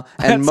model.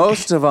 and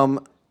most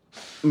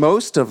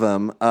of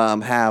them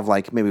have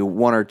like maybe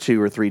 1 or 2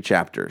 or 3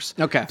 chapters.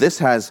 Okay. This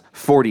has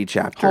 40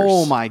 chapters.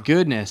 Oh my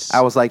goodness.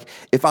 I was like,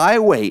 if I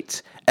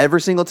wait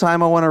every single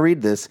time I want to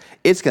read this,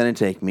 it's going to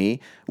take me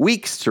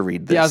weeks to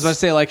read this. Yeah, I was about to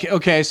say, like,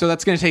 okay, so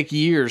that's going to take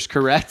years,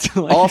 correct?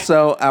 Like,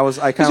 Also,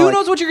 I kind who of like,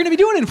 knows what you're going to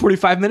be doing in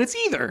 45 minutes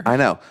either? I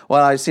know.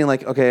 Well, I've seen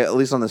like, okay, at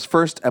least on this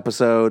first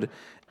episode,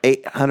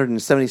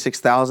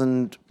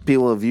 876,000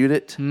 people have viewed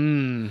it.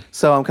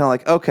 So I'm kind of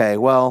like, okay,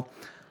 well,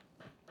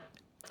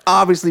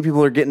 obviously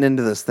people are getting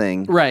into this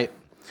thing. Right.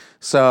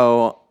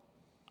 So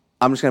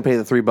I'm just going to pay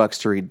the $3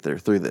 to read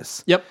through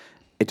this. Yep.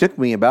 It took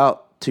me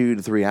about 2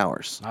 to 3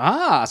 hours.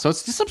 So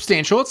it's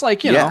substantial. It's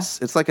like, you know. Yes,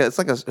 it's like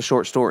a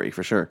short story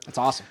for sure. That's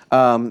awesome.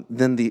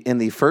 Then in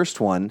the first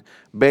one,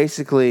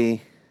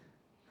 basically,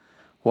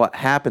 what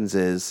happens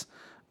is,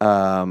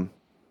 you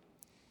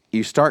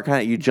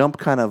jump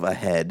kind of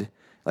ahead,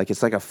 like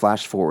it's like a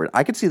flash forward.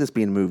 I could see this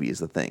being a movie. Is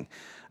the thing.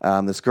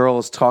 This girl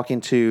is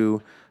talking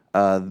to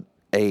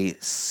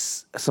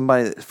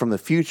somebody from the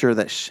future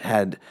that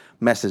had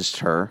messaged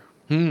her,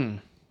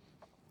 and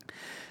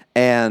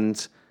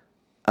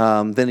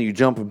then you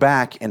jump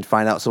back and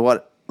find out. So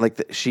what? Like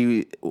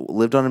she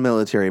lived on a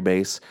military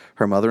base.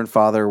 Her mother and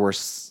father were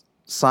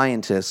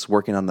scientists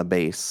working on the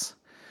base.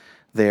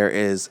 There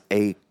is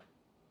a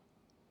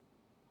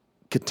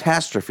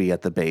catastrophe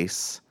at the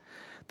base.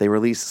 They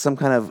released some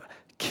kind of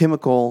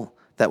chemical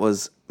that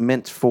was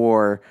meant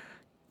for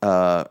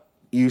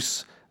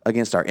use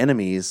against our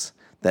enemies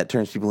that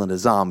turns people into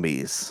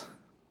zombies.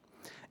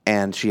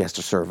 And she has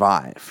to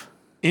survive.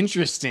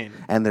 Interesting.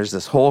 And there's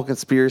this whole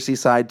conspiracy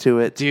side to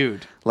it.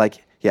 Dude.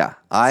 Like, yeah.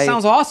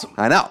 Sounds awesome.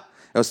 I know.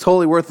 It was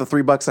totally worth the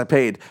 $3 I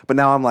paid, but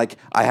now I'm like,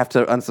 I have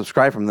to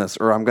unsubscribe from this,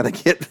 or I'm gonna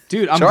get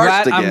Dude,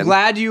 charged again. I'm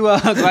glad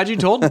you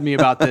told me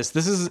about this.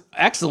 This is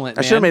excellent,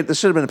 man. This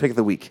should have been a pick of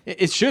the week.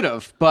 It should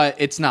have, but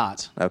it's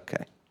not.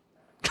 Okay.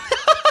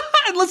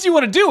 Unless you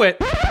want to do it.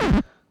 Pick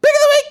of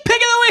the week.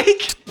 Pick of the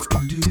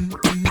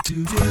week.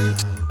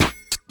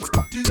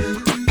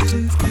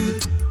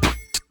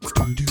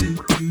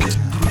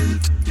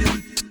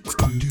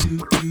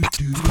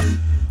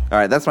 All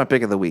right, that's my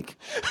pick of the week.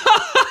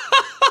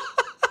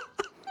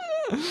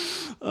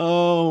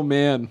 Oh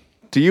man.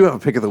 Do you have a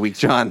pick of the week,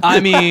 John? I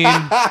mean,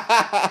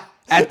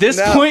 at this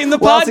point in the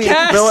Well, see,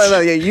 podcast, no,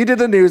 yeah, you did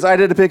the news. I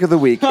did a pick of the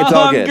week. It's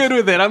all I'm good. good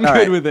with it. I'm All good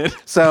right. with it.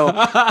 So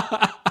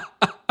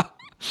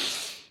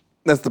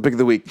that's the pick of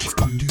the week.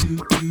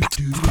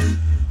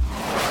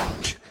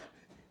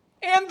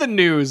 And the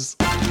news.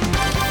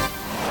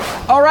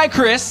 All right,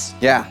 Chris.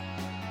 Yeah.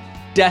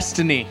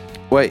 Destiny.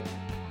 Wait.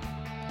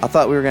 I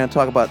thought we were going to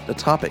talk about the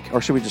topic, or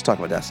should we just talk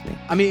about Destiny?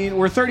 I mean,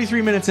 we're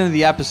 33 minutes into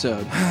the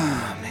episode.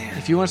 Oh, man.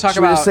 If you want to talk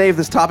Should we about... just save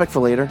this topic for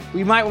later?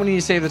 We might need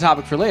to save the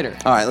topic for later.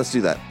 All right, let's do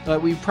that.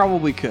 But we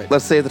probably could.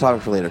 Let's save the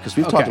topic for later, because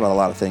we've talked Okay. about a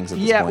lot of things at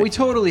this Yeah, point. we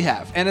totally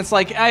have. And it's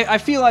like, I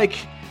feel like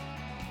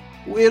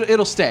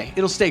it'll stay.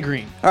 It'll stay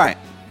green. All right.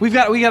 We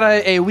got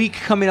a week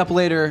coming up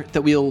later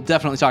that we'll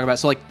definitely talk about.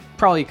 So like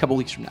probably a couple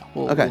weeks from now,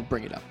 we'll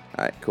bring it up.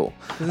 All right, cool.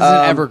 This is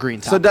an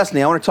evergreen So, topic.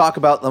 Destiny, I want to talk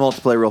about the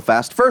multiplayer real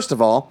fast. First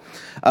of all,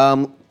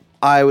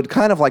 I would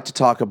kind of like to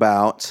talk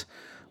about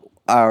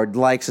our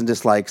likes and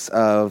dislikes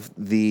of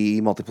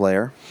the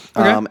multiplayer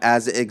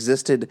as it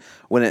existed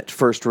when it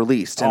first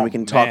released, and we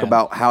can talk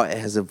about how it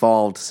has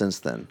evolved since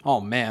then. Oh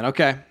man,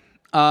 okay.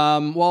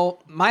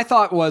 Well, my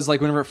thought was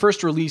like whenever it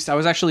first released,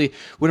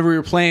 whenever we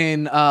were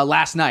playing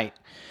last night,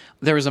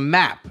 there was a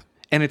map,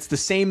 and it's the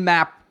same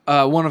map,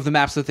 one of the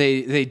maps that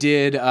they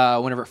did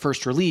whenever it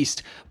first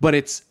released, but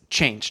it's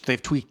changed.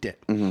 They've tweaked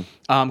it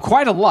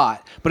quite a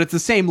lot, but it's the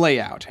same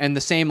layout and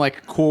the same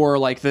like core,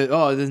 like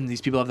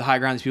these people have the high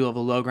ground, these people have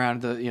the low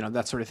ground,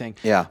 that sort of thing.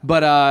 Yeah.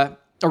 But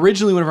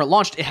originally, whenever it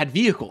launched, it had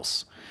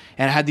vehicles.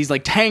 And it had these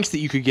like tanks that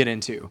you could get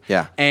into.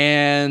 Yeah.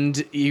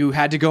 And you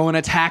had to go and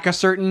attack a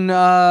certain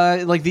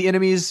like the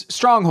enemy's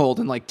stronghold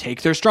and like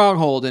take their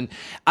stronghold. And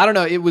I don't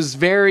know, it was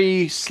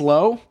very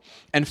slow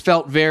and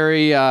felt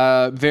very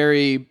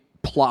very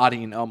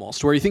plotting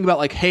almost. Where you think about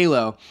like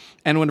Halo,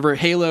 and whenever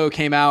Halo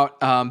came out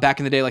back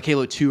in the day, like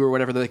Halo 2 or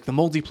whatever, like the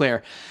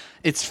multiplayer,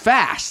 it's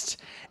fast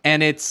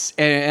and it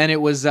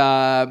was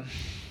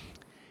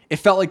it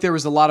felt like there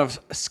was a lot of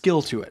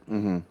skill to it.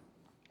 Mm-hmm.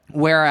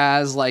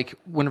 Whereas, like,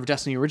 whenever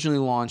Destiny originally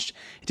launched,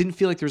 it didn't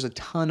feel like there was a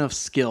ton of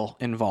skill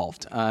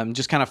involved.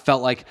 Just kind of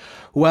felt like,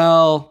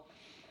 well,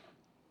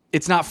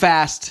 it's not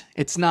fast.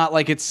 It's not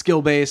like it's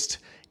skill-based.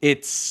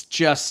 It's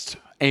just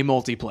a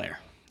multiplayer.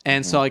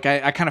 And so, like,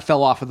 I kind of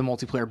fell off of the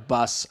multiplayer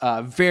bus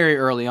very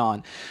early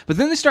on. But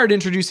then they started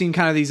introducing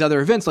kind of these other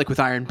events, like with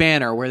Iron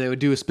Banner, where they would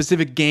do a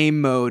specific game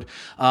mode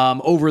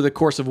over the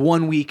course of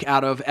 1 week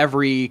out of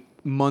every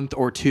month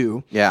or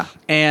two. Yeah.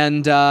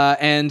 And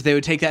they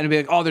would take that and be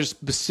like, oh, there's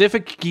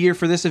specific gear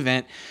for this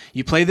event.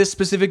 You play this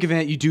specific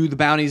event, you do the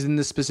bounties in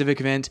this specific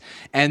event,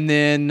 and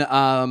then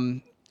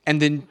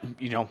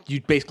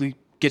you basically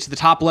get to the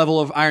top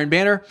level of Iron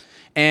Banner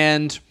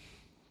and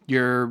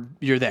you're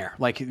there.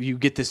 Like, you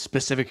get this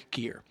specific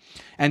gear.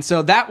 And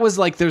so that was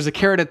like, there's a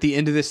carrot at the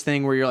end of this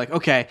thing where you're like,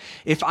 okay,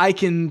 if I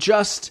can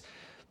just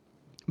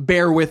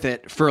bear with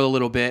it for a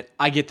little bit,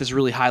 I get this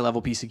really high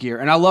level piece of gear.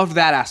 And I loved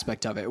that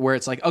aspect of it, where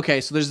it's like,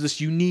 okay, so there's this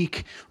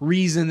unique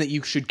reason that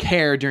you should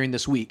care during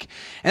this week.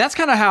 And that's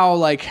kind of how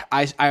like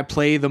I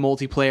play the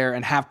multiplayer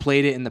and have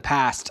played it in the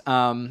past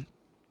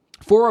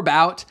for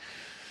about,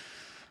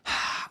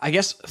 I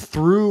guess,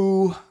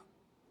 through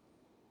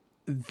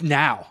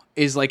now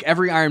is like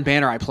every Iron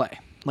Banner I play.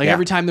 Like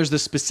every time there's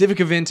this specific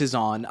event is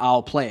on,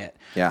 I'll play it.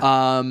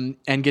 Yeah.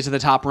 And get to the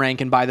top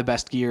rank and buy the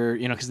best gear,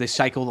 because they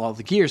cycled all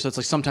the gear. So it's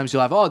like sometimes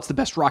you'll have, it's the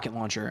best rocket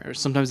launcher. Or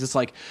sometimes it's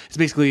like, it's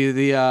basically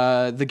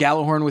the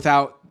Gallahorn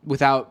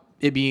without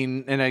it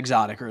being an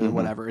exotic or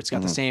whatever. It's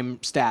got the same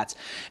stats.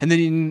 And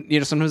then,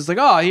 sometimes it's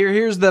like,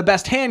 here's the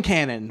best hand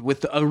cannon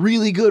with a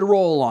really good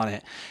roll on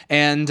it.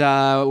 And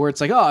where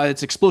it's like,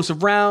 it's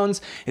explosive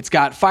rounds. It's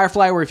got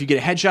Firefly, where if you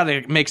get a headshot,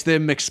 it makes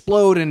them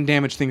explode and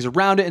damage things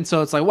around it. And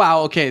so it's like,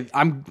 wow, okay,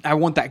 I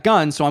want that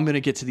gun, so I'm going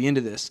to get to the end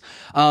of this.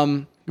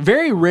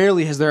 Very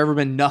rarely has there ever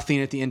been nothing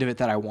at the end of it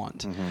that I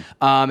want.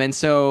 And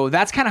so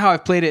that's kind of how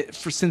I've played it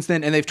since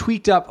then. And they've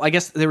tweaked up. I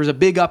guess there was a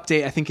big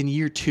update, I think, in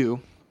year 2.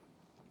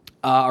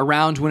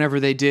 Around whenever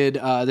they did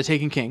the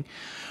Taken King,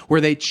 where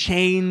they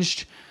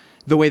changed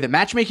the way that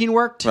matchmaking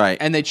worked, right,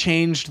 and they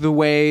changed the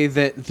way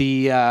that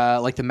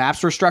the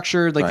maps were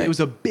structured. Like, it was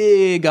a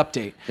big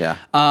update. Yeah.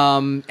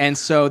 And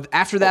so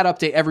after that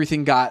update,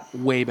 everything got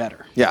way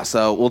better. Yeah.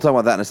 So we'll talk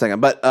about that in a second.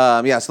 But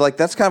so like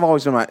that's kind of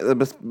always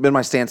been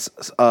my stance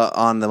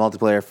on the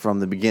multiplayer from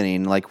the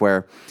beginning. Like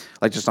where,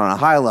 like just on a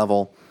high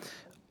level,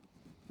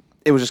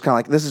 it was just kind of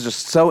like, this is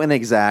just so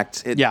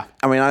inexact.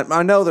 I mean,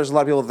 I know there's a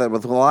lot of people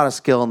with a lot of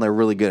skill and they're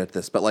really good at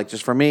this, but like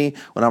just for me,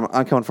 when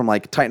I'm coming from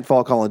like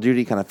Titanfall, Call of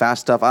Duty, kind of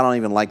fast stuff, I don't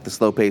even like the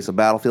slow pace of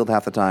Battlefield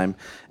half the time.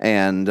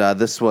 And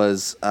this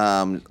was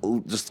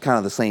just kind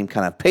of the same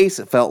kind of pace,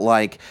 it felt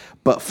like,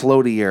 but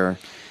floatier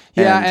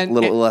and a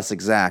little less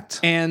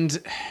exact.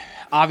 And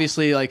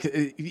obviously, like,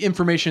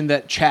 information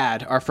that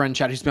Chad, our friend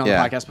Chad, who's been on the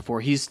podcast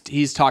before, he's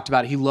talked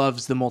about it. He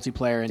loves the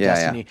multiplayer in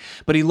Destiny,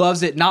 but he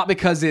loves it not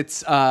because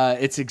it's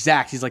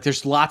exact. He's like,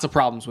 there's lots of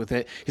problems with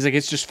it. He's like,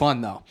 it's just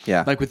fun though.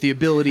 Yeah, like with the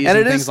abilities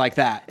and things like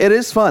that. It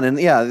is fun, and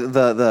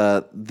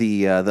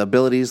the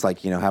abilities,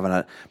 like being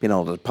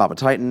able to pop a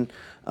Titan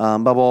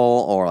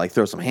bubble or like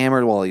throw some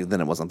hammers. Well,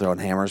 then it wasn't throwing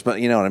hammers, but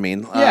you know what I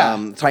mean.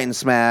 Titan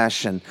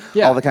smash and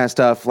all the kind of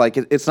stuff. Like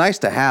it's nice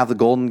to have the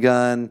golden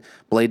gun,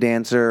 blade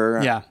dancer.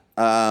 Yeah.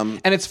 And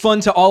it's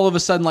fun to all of a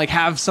sudden like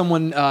have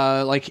someone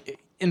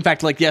in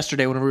fact, like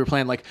yesterday when we were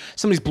playing, like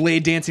somebody's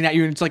blade dancing at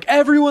you and it's like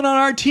everyone on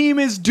our team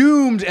is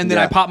doomed, and then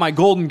I pop my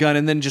golden gun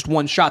and then just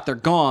one shot they're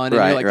gone, and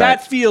you're like,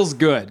 that feels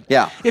good.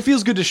 Yeah, it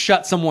feels good to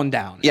shut someone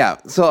down. Yeah,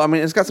 so I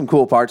mean, it's got some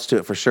cool parts to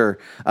it for sure.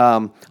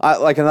 I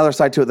like another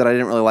side to it that I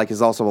didn't really like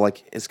is also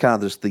like it's kind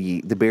of just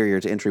the barrier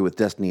to entry with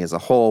Destiny as a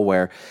whole,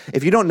 where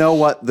if you don't know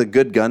what the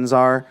good guns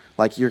are,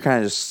 like you're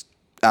kind of just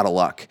out of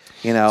luck,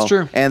 It's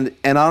true. And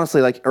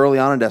honestly, like early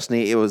on in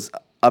Destiny, it was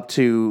up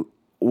to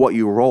what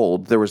you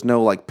rolled. There was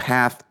no like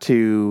path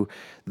to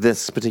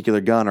this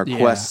particular gun or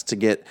quests to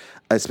get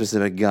a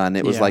specific gun.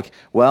 It was like,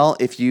 well,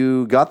 if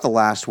you got the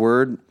last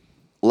word,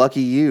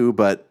 lucky you,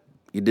 but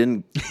you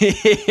didn't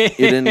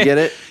get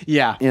it.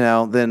 Yeah.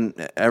 Then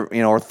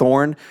or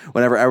Thorn.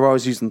 Whenever everyone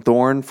was using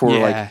Thorn for Yeah.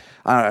 like,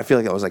 I don't know, I feel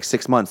like it was like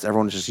 6 months.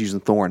 Everyone was just using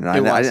Thorn, and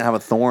I didn't have a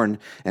Thorn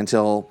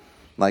until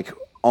like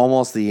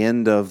almost the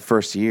end of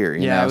first year.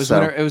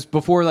 It was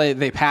before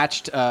they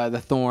patched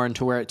the Thorn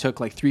to where it took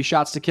like 3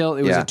 shots to kill.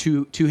 It was a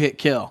two hit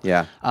kill.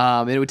 Yeah.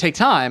 And it would take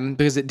time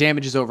because it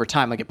damages over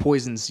time, like it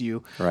poisons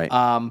you. Right.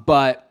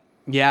 But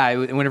yeah,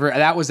 whenever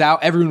that was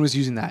out, everyone was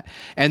using that,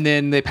 and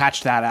then they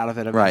patched that out of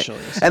it eventually.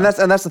 Right. So. And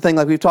that's the thing.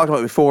 Like we've talked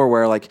about before,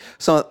 where like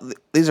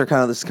these are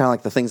kind of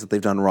like the things that they've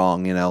done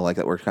wrong. Like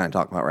that we're kind of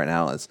talking about right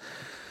now is,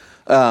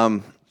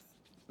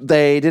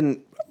 they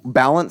didn't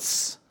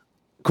balance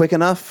quick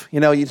enough. You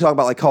talk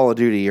about like Call of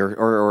Duty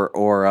or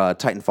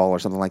Titanfall or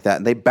something like that,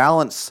 and they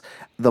balance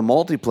the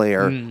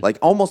multiplayer like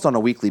almost on a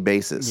weekly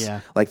basis.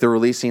 Yeah. Like they're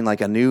releasing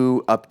like a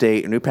new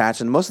update, a new patch,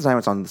 and most of the time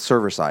it's on the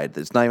server side.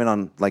 It's not even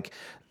on like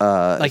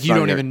you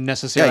don't even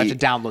necessarily have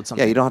to download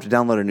something. Yeah, you don't have to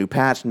download a new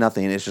patch,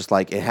 nothing. It's just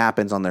like it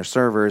happens on their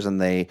servers, and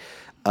they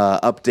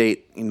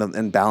update,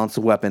 and balance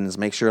the weapons.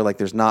 Make sure like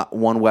there's not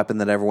one weapon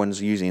that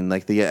everyone's using.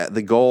 Like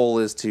the goal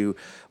is to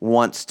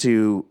want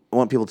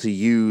people to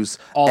use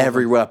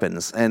every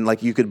weapons, and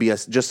like you could be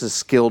just as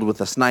skilled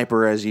with a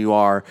sniper as you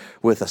are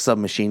with a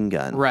submachine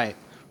gun. Right.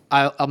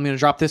 I'm going to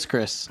drop this,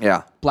 Chris.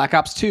 Yeah. Black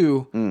Ops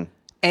 2,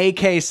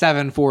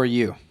 AK-7 for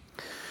you.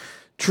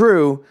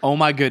 True. Oh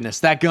my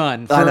goodness, that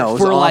gun! I know, it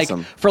was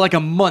awesome. For like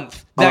a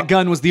month, that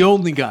gun was the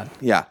only gun.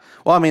 Yeah.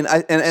 Well, I mean,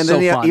 and So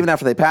then fun. even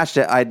after they patched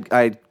it, I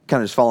kind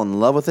of just fallen in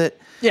love with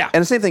it. Yeah.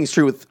 And the same thing is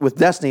true with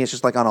Destiny. It's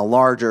just like on a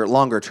longer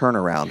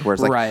turnaround, where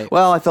it's like, Right.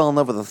 well, I fell in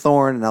love with the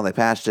Thorn, and now they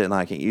patched it, and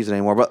I can't use it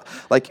anymore. But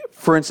like,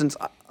 for instance,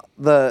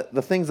 the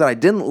things that I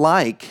didn't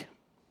like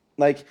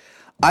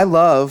I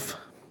love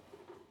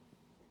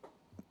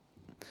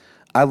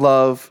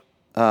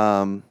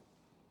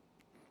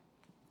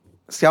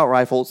scout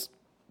rifles.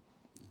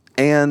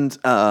 And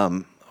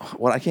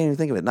what I can't even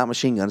think of it. Not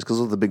machine guns, because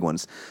those are the big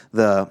ones.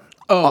 The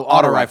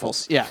auto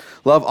rifles. Yeah.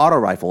 Love auto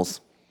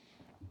rifles.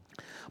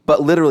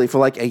 But literally for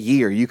like a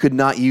year, you could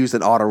not use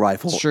an auto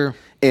rifle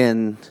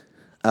in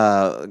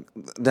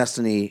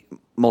Destiny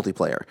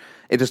multiplayer.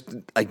 It just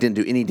like didn't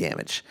do any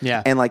damage.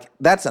 Yeah. And like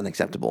that's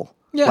unacceptable.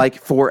 Yeah.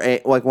 Like for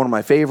one of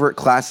my favorite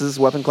classes,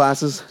 weapon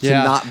classes, to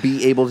not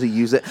be able to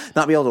use it,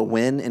 not be able to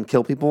win and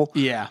kill people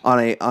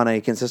on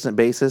a consistent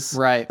basis.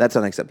 Right. That's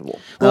unacceptable.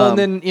 Well, and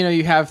then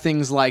you have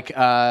things like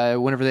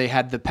whenever they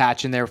had the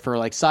patch in there for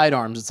like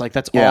sidearms, it's like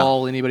that's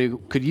all anybody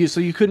could use.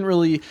 So you couldn't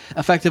really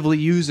effectively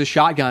use a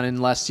shotgun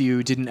unless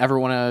you didn't ever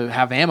want to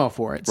have ammo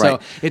for it.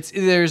 Right. So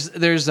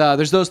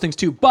there's those things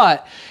too.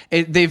 But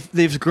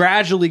they've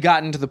gradually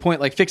gotten to the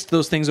point, like fixed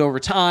those things over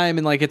time,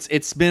 and like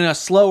it's been a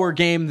slower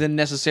game than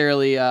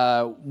necessarily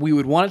we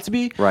would want it to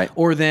be, right?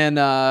 Or than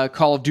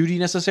Call of Duty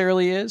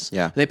necessarily is.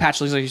 Yeah, they patch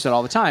things like you said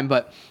all the time,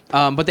 but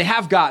they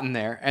have gotten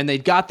there, and they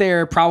got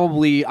there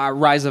probably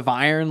Rise of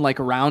Iron, like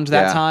around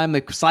that time.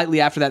 Like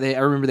slightly after that, I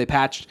remember they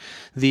patched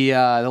the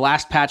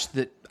last patch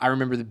that. I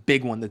remember the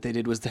big one that they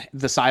did was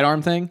the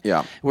sidearm thing.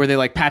 Yeah. Where they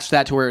like patched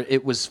that to where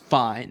it was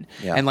fine.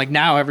 Yeah. And like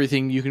now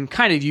everything, you can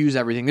kind of use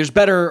everything. There's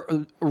better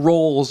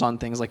rolls on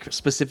things, like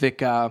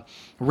specific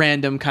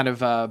random kind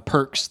of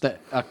perks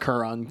that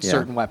occur on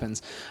certain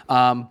weapons.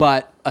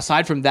 But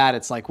aside from that,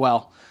 it's like,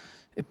 well,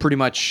 pretty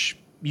much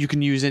you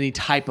can use any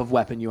type of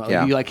weapon you want.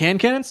 If you like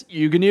hand cannons,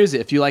 you can use it.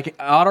 If you like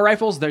auto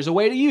rifles, there's a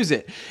way to use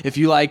it. If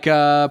you like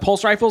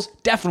pulse rifles,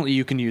 definitely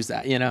you can use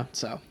that,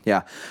 so.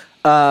 Yeah.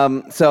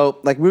 So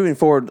like moving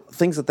forward,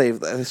 things that they've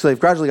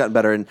gradually gotten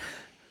better, and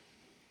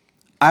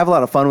I have a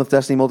lot of fun with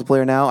Destiny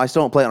multiplayer now. I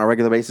still don't play it on a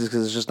regular basis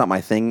because it's just not my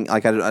thing.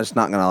 Like I'm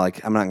not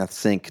gonna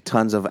sink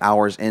tons of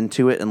hours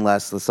into it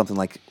unless there's something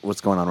like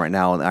what's going on right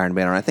now in Iron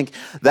Banner. And I think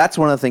that's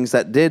one of the things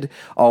that did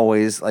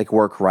always like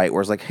work right,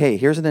 where it's like, hey,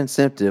 here's an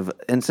incentive,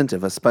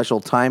 a special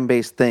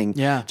time-based thing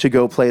to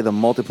go play the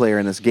multiplayer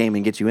in this game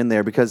and get you in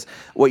there. Because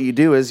what you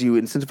do is you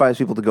incentivize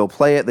people to go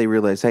play it. They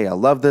realize, hey, I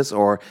love this,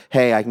 or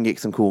hey, I can get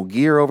some cool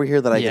gear over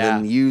here that I can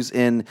then use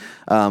in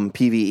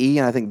PvE.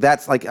 And I think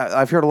that's like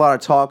I've heard a lot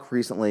of talk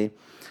recently.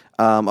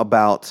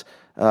 About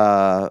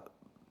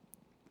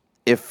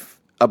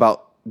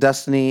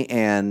Destiny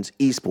and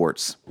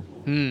esports.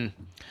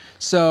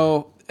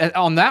 So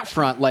on that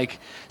front, like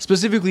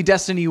specifically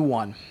Destiny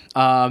 1,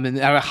 and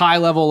at a high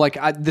level, like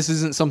this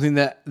isn't something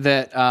that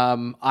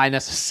I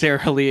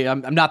necessarily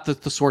I'm not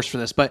the source for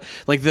this, but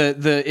like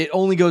the it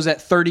only goes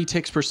at 30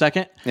 ticks per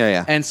second.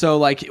 Yeah. And so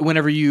like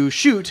whenever you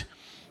shoot,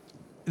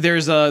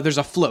 there's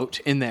a float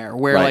in there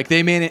where like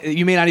you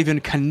may not even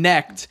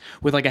connect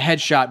with like a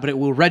headshot, but it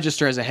will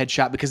register as a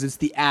headshot because it's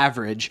the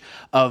average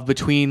of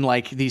between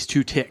like these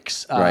two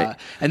ticks.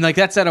 And like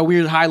that's at a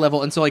weird high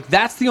level. And so like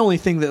that's the only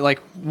thing that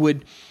like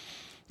would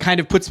kind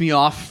of puts me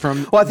off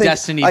from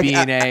Destiny being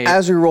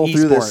as we roll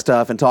through this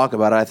stuff and talk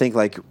about it. I think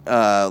like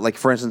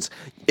for instance,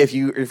 if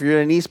you're in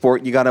an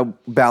esport, you got to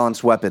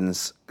balance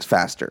weapons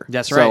faster.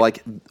 That's so right.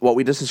 like what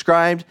we just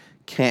described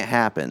can't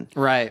happen.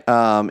 Right.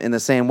 In the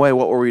same way,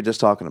 what were we just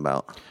talking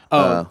about?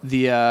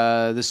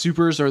 The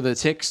supers or the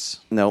ticks.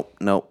 Nope.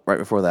 Right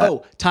before that.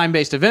 Oh,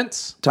 time-based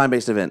events.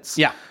 Time-based events.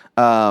 Yeah.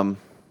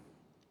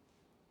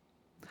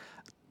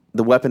 The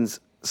weapons.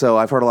 So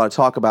I've heard a lot of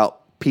talk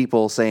about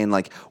people saying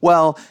like,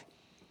 well,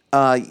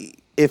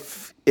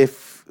 if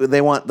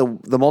they want the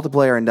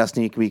multiplayer in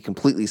Destiny to be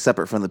completely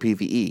separate from the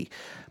PvE,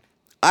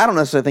 I don't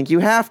necessarily think you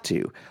have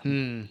to.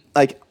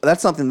 Like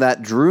that's something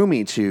that drew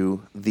me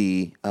to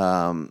the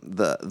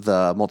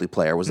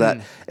multiplayer was that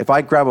if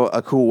I grab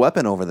a cool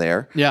weapon over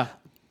there, Yeah.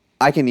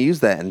 I can use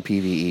that in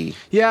PvE.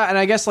 Yeah, and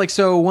I guess like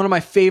so one of my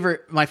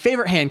favorite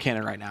hand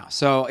cannon right now.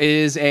 So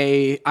is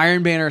a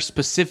Iron Banner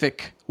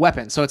specific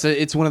weapon. So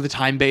it's one of the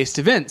time-based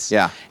events.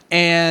 Yeah.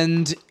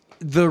 And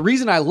the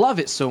reason I love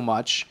it so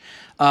much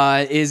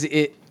is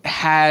it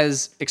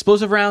has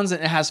explosive rounds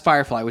and it has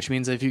Firefly, which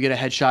means if you get a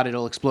headshot,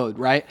 it'll explode,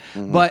 right?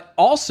 But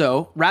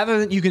also, rather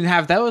than you can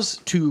have those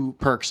 2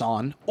 perks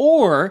on,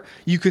 or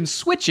you can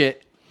switch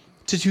it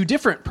to 2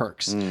 different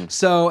perks.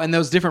 So, and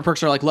those different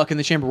perks are like Luck in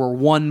the Chamber, where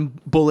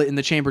 1 bullet in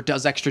the chamber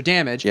does extra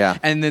damage. Yeah.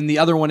 And then the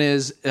other one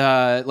is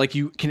like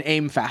you can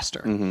aim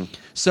faster.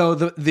 So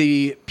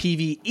the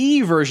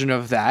PvE version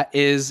of that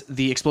is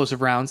the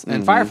explosive rounds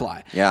and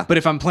Firefly. Yeah. But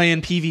if I'm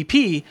playing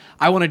PvP,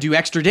 I want to do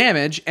extra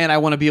damage and I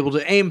want to be able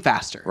to aim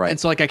faster. Right. And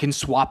so like I can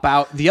swap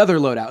out the other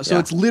loadout. So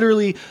Yeah. it's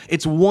literally,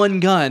 it's one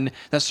gun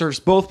that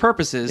serves both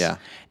purposes Yeah.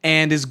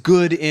 and is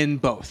good in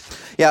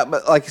both. Yeah,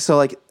 but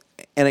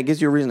and it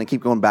gives you a reason to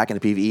keep going back into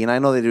PvE. And I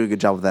know they do a good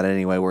job with that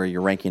anyway, where you're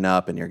ranking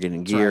up and you're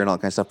getting gear and all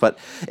that kind of stuff. But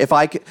if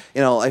I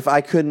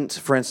couldn't,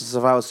 for instance,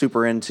 if I was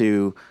super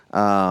into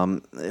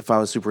just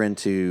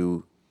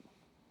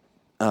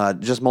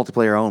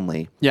multiplayer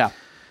only, Yeah.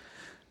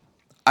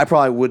 I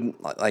probably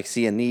wouldn't like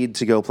see a need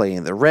to go play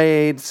in the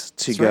raids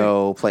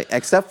go play,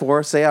 except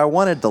for say I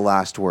wanted the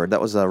Last Word.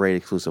 That was a raid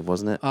exclusive,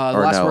 wasn't it? The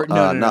Last Word?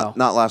 No.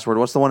 Not Last Word.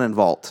 What's the one in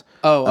Vault?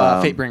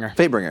 Fatebringer.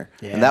 Fatebringer.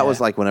 And that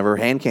was like whenever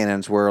hand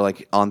cannons were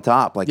like on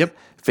top. Like Yep.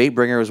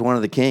 Fatebringer was one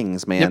of the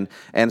kings, man. Yep.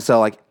 And so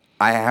like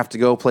I have to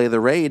go play the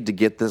raid to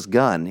get this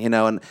gun,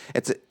 and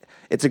it's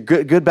a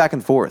good back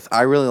and forth.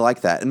 I really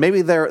like that. And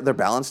maybe they're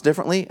balanced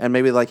differently, and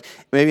maybe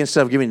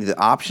instead of giving you the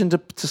option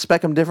to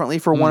spec them differently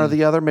for one or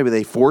the other, maybe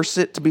they force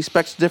it to be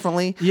specced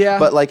differently. Yeah.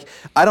 But like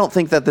I don't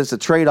think that there's a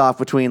trade-off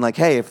between like,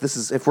 hey,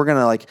 if we're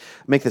gonna like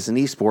make this an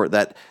esport,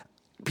 that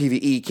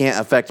PvE can't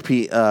affect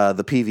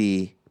the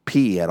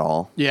PvP at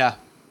all. Yeah.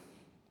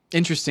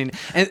 Interesting.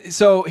 And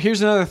so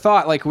here's another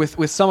thought, like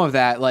with some of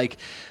that, like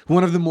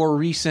one of the more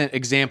recent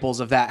examples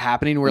of that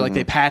happening where like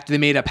they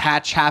made a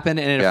patch happen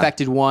and it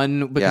affected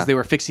one because they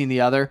were fixing the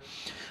other.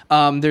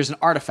 There's an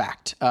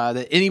artifact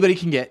that anybody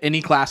can get,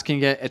 any class can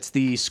get. It's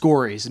the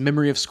Scories,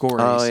 Memory of Scories.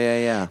 Oh,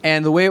 yeah.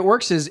 And the way it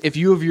works is if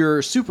you have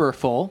your super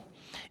full,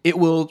 it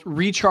will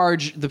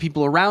recharge the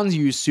people around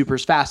you's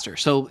supers faster.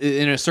 So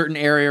in a certain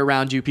area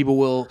around you, people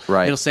will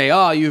it'll say,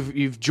 "Oh,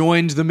 you've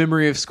joined the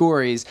Memory of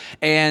Scories,"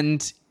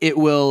 and it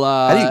will.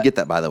 How do you get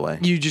that, by the way?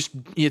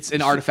 It's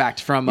an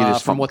artifact from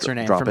what's her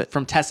name?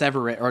 From Tess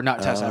Everett, or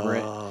not Tess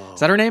Everett. Is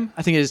that her name?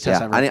 I think it is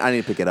Tess Everett. I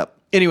need to pick it up.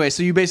 Anyway,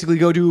 so you basically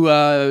go do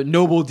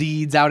noble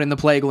deeds out in the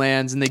Plague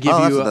Lands, and they give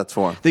that's what that's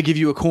for. They give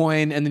you a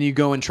coin, and then you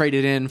go and trade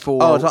it in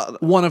for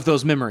one of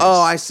those memories.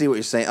 Oh, I see what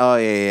you're saying. Oh,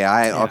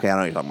 yeah. Okay, I know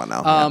what you're talking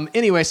about now.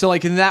 Anyway, so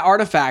like in that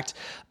artifact.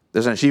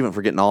 There's an achievement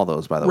for getting all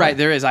those, by the way. Right,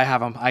 there is. I have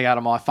them. I got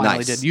them all. I finally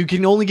Nice. did. You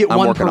can only get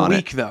one per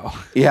week, though.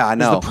 Yeah, I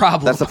know. That's the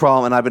problem. That's the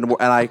problem,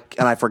 and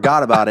I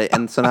forgot about it,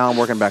 and so now I'm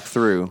working back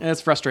through. That's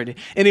frustrating.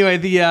 Anyway,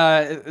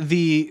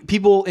 the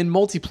people in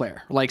multiplayer,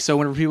 like so,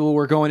 whenever people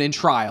were going in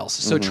trials.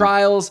 So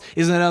trials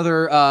is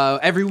another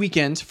every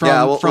weekend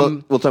from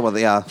we'll talk about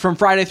that. From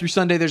Friday through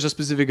Sunday, there's a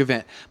specific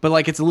event, but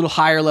like it's a little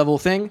higher level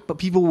thing. But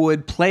people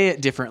would play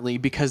it differently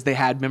because they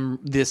had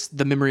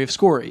the Memory of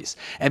Scories,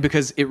 and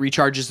because it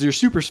recharges their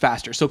supers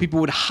faster. So people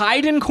would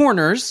hide in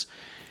corners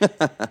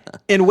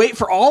and wait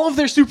for all of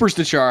their supers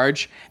to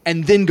charge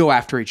and then go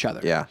after each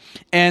other. Yeah.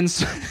 And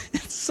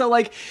so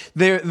like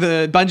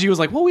the Bungie was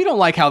like, well, we don't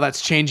like how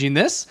that's changing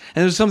this.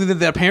 And there's something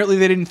that apparently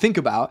they didn't think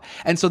about.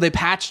 And so they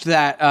patched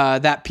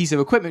that piece of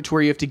equipment to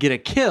where you have to get a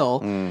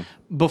kill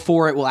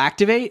before it will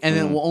activate, and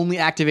then it will only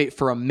activate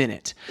for a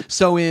minute.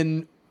 So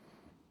in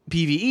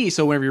PvE,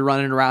 so whenever you're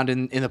running around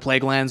in the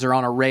Plague Lands or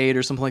on a raid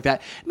or something like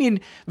that, I mean,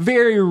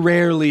 very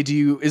rarely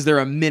is there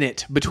a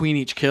minute between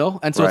each kill,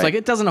 and so it's like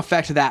it doesn't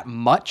affect that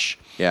much.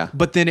 Yeah.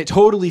 But then it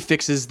totally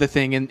fixes the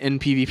thing in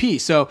PvP.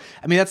 So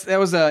I mean,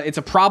 it's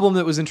a problem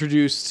that was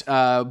introduced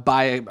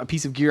by a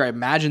piece of gear, I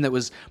imagine, that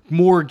was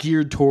more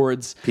geared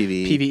towards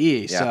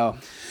PvE. Yeah. So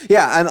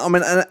yeah, and I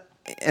mean,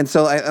 and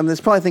so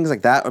there's probably things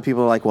like that where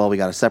people are like, well, we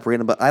got to separate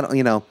them, but I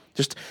don't,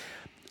 just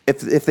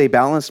if they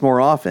balance more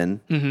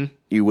often.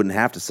 You wouldn't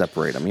have to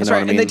separate them. You know what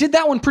I mean? And they did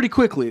that one pretty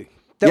quickly.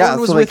 That one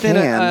was within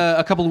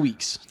a couple of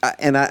weeks.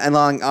 In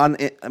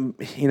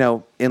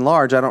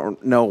large, I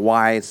don't know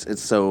why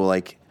it's so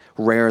like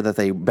rare that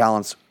they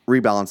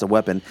rebalance a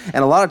weapon.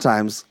 And a lot of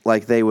times,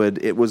 like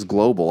it was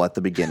global at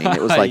the beginning.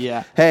 It was like,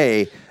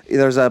 hey,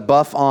 there's a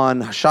buff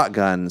on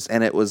shotguns,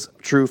 and it was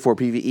true for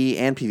PvE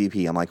and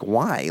PvP. I'm like,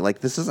 why? Like,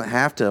 this doesn't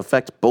have to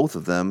affect both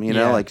of them, you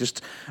know? Yeah. Like,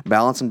 just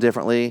balance them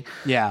differently.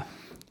 Yeah.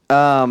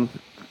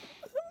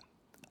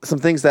 Some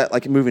things that,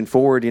 like, moving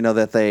forward, you know,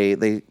 that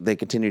they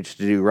continued to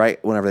do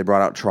right whenever they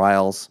brought out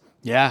trials,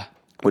 Yeah.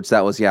 which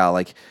that was,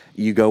 like,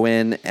 you go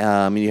in,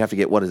 and you have to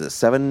get,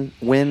 7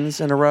 wins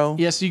in a row?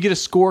 Yeah, so you get a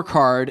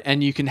scorecard,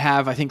 and you can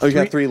have, I think, Oh, you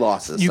got 3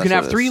 losses. You That's can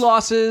what have it 3 is.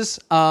 losses,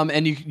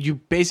 and you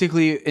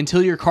basically,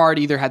 until your card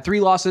either had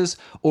 3 losses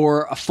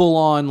or a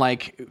full-on,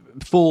 like,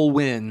 full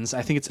wins.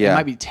 I think it Yeah.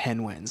 might be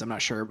 10 wins. I'm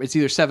not sure. It's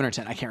either 7 or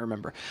 10. I can't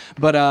remember.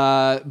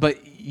 But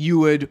you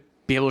would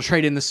be able to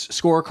trade in this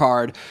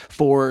scorecard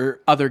for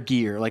other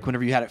gear, like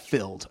whenever you had it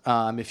filled,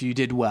 if you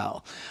did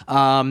well.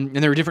 And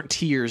there were different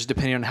tiers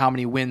depending on how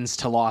many wins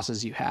to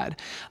losses you had.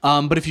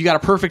 But if you got a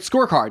perfect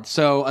scorecard,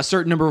 so a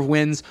certain number of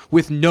wins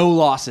with no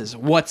losses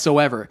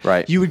whatsoever,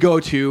 Right. you would go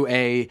to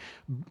a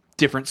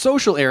different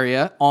social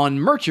area on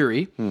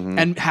Mercury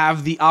and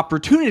have the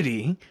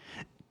opportunity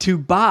to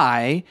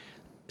buy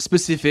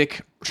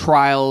specific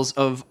trials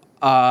of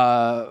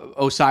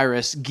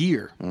Osiris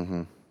gear.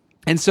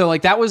 And so,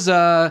 like, that was,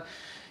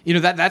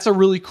 that's a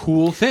really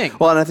cool thing.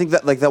 Well, and I think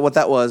that what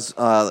that was.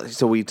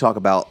 So we talk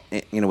about,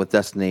 with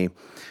Destiny,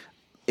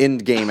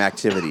 end game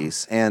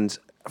activities, and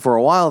for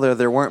a while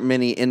there weren't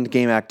many end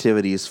game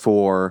activities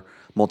for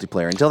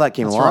multiplayer until that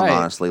came along. right.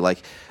 Honestly,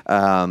 like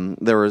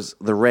there was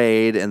the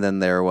raid, and then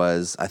there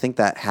was, I think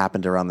that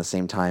happened around the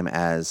same time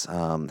as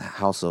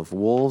House of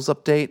Wolves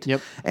update.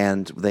 Yep.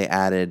 And they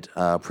added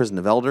Prison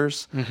of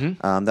Elders.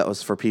 That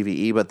was for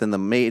PvE, but then the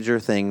major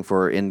thing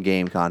for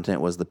in-game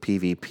content was the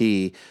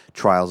PvP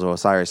Trials of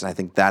Osiris, and I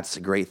think that's a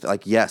great.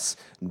 Like, yes,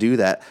 do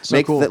that.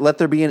 So cool. Let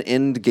there be an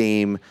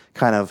end-game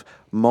kind of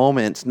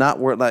moment, not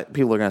where like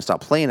people are going to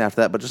stop playing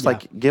after that, but just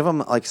like give them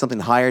like something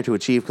higher to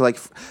achieve. 'Cause, like,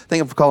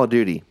 think of Call of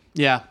Duty,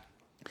 Yeah.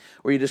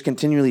 where you just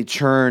continually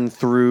churn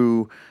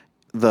through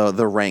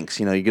the ranks.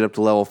 You know, you get up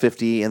to level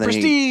 50, and then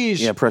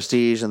Prestige!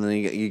 prestige, and then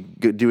you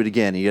do it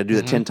again. You got to do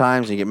that 10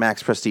 times, and you get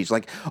max prestige.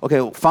 Like, okay,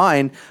 well,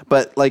 fine,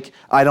 but like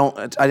I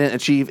didn't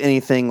achieve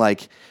anything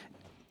like.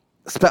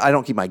 I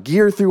don't keep my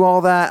gear through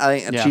all that. I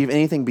didn't achieve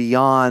anything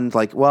beyond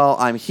like, well,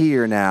 I'm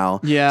here now.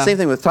 Yeah. Same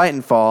thing with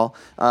Titanfall.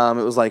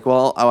 It was like,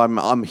 well,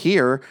 I'm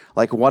here.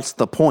 Like, what's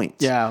the point?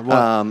 Yeah.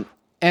 Well,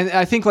 and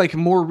I think, like,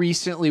 more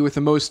recently with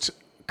the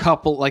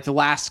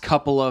last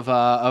couple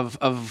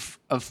of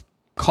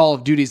Call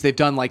of Duties, they've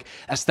done like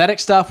aesthetic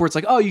stuff where it's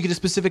like, oh, you get a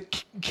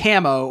specific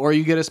camo or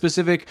you get a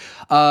specific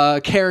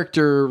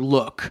character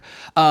look.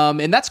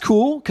 And that's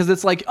cool because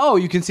it's like, oh,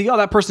 you can see, oh,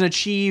 that person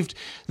achieved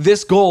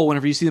this goal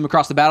whenever you see them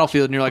across the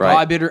battlefield, and you're like, Right. oh,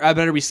 I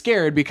better be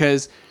scared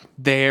because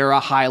they're a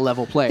high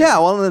level player. Yeah,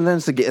 well, and then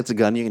it's a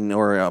gun you can,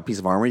 or a piece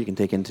of armor you can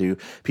take into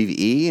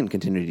PvE and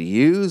continue to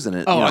use.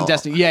 And On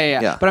Destiny,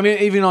 yeah. Yeah. But I mean,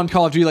 even on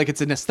Call of Duty, like,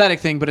 it's an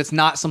aesthetic thing, but it's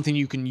not something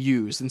you can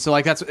use. And so,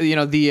 like, that's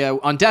the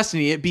on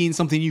Destiny, it being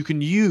something you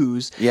can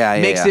use,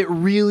 makes it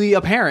really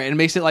apparent and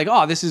makes it like,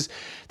 oh,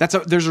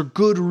 there's a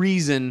good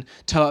reason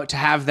to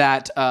have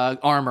that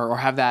armor or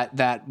have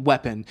that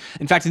weapon.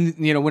 In fact,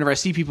 whenever I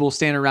see people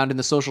standing around in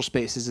the social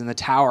spaces in the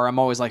tower, I'm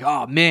always like,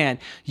 oh man,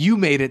 you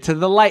made it to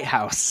the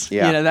lighthouse.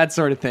 Yeah. That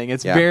sort of thing.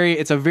 It's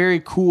a very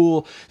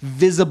cool,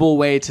 visible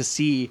way to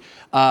see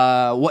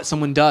what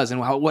someone does and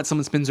what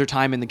someone spends their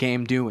time in the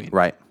game doing.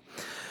 Right.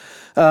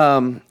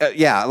 And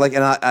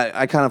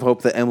I kind of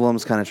hope the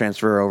emblems kind of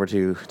transfer over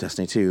to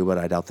Destiny 2, but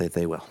I doubt that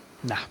they will.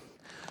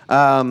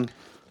 Nah.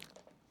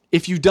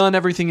 If you've done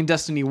everything in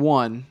Destiny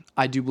 1,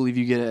 I do believe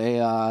you get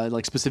a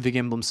like specific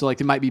emblem. So like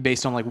it might be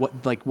based on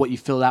what you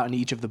filled out in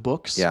each of the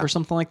books or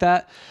something like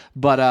that.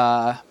 But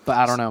I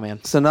don't know,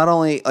 man. So not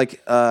only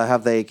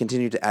have they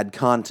continued to add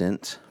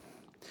content,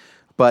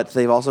 but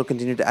they've also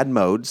continued to add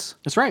modes.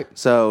 That's right.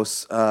 So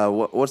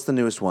what's the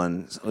newest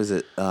one? Is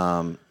it?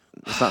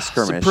 It's not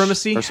skirmish.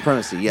 Supremacy? Or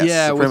supremacy. Yes.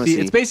 Yeah, supremacy.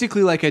 it's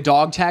basically like a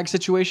dog tag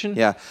situation.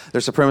 Yeah,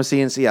 there's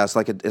supremacy, and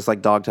it's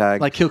like dog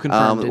tag, Like kill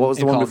confirmed What was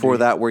in the one Call of before Duty.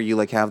 that where you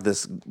like have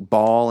this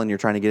ball and you're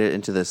trying to get it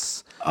into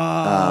this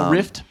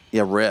Rift.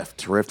 Yeah,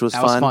 Rift. Rift was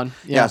That fun. was fun,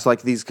 yeah. So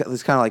like these kind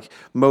of like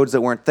modes that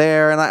weren't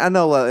there, and I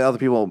know other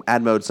people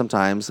add modes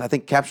sometimes. I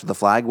think Capture the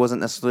Flag wasn't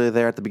necessarily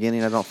there at the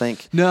beginning. I don't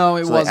think. No,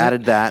 it so wasn't. They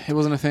added that. It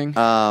wasn't a thing.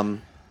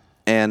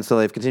 And so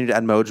they've continued to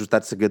add modes, which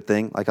that's a good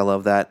thing. Like I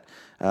love that.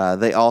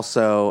 They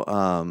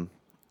also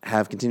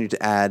have continued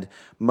to add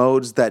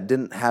modes that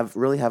didn't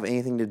really have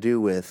anything to do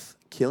with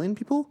killing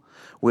people,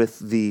 with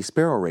the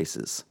sparrow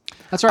races.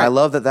 That's right. I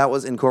love that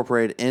was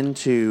incorporated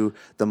into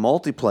the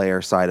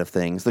multiplayer side of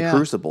things, the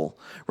Crucible,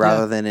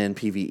 rather than in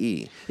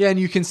PvE. Yeah, and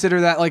you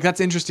consider that, like, that's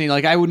interesting.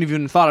 Like, I wouldn't have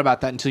even thought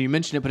about that until you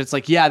mentioned it, but it's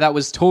like, yeah, that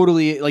was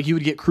totally, like, you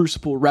would get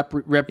Crucible rep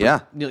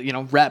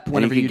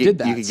whenever you did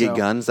that. You could get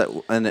guns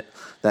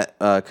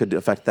that could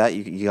affect that.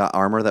 You got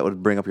armor that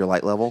would bring up your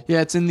light level.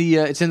 Yeah, it's in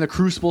the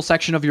Crucible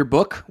section of your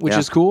book, which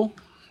is cool.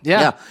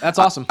 Yeah, that's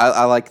awesome.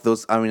 I like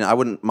those. I mean, I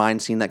wouldn't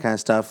mind seeing that kind of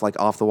stuff, like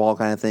off the wall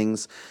kind of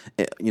things,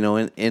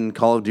 in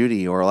Call of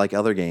Duty or like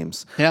other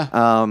games. Yeah.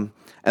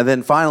 And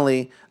then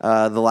finally,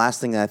 the last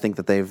thing that I think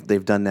that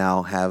they've done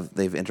now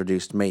they've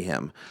introduced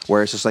Mayhem,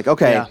 where it's just like,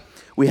 okay, Yeah.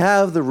 we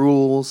have the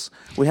rules,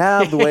 we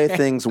have the way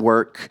things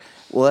work.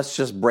 Well, let's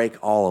just break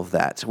all of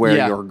that, where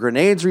Yeah. your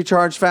grenades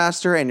recharge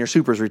faster and your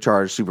supers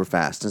recharge super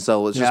fast, and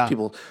so it's just Yeah.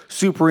 people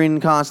supering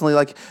constantly,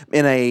 like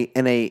in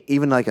a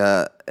even like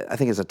a I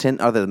think it's a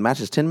 10. Are the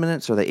matches 10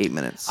 minutes or are they 8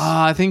 minutes?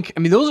 I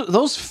mean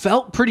those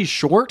felt pretty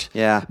short.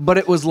 Yeah. but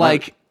it was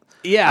like,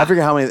 I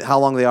forget how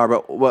long they are,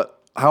 but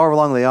however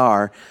long they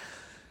are,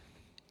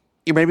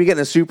 you're maybe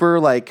getting a super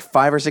like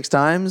 5 or 6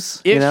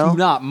 times. if you know,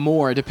 not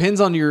more. It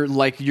depends on your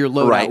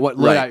loadout, Right, what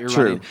loadout right, you're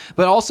true. running.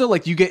 But also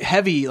like you get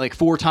heavy like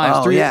 4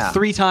 times, Oh, yeah.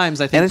 three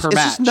times I think and it's, per it's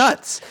match. just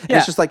nuts. And Yeah.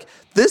 it's just like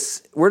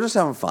this. We're just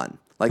having fun.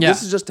 Like Yeah.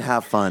 this is just to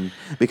have fun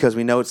because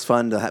we know it's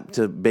fun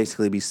to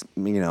basically be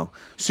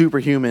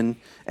superhuman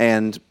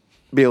and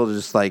be able to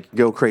just like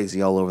go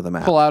crazy all over the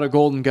map. Pull out a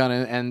golden gun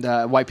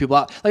and wipe people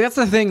out. Like that's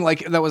the thing.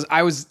 Like that was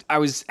I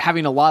was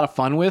having a lot of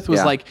fun with was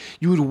Yeah. like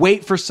you would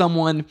wait for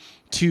someone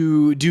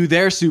to do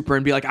their super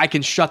and be like, I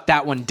can shut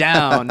that one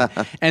down,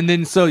 and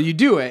then so you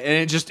do it,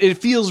 and it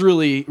feels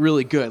really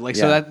really good. Like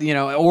so Yeah.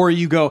 that or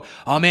you go,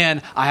 oh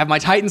man, I have my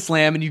Titan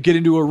Slam, and you get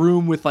into a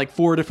room with like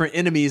 4 different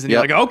enemies, and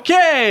Yep. you're like,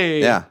 okay,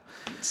 Yeah.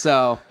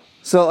 So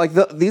So like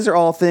these are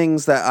all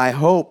things that I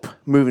hope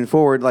moving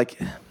forward, like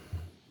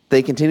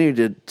they continue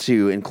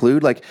to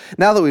include. Like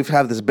now that we've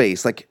had this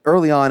base, like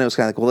early on it was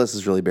kind of like, well, this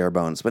is really bare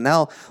bones, but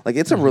now like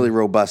it's a really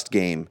robust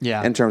game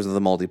Yeah. in terms of the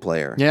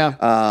multiplayer. Yeah,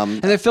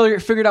 and they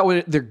figured out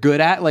what they're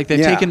good at. Like they've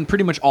Yeah. taken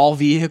pretty much all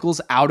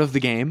vehicles out of the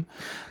game,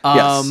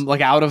 Yes.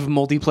 like out of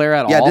multiplayer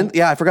at Yeah, all.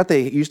 I forgot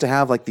they used to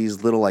have like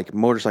these little like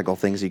motorcycle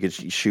things you could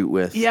shoot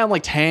with. Yeah, and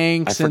like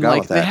tanks, I and forgot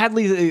like about they that.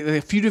 had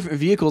a few different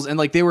vehicles, and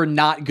like they were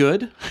not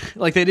good.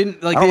 Like they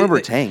didn't like. I don't they, remember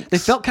they- tanks. They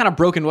felt kind of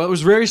broken. Well, it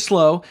was very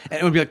slow, and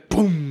it would be like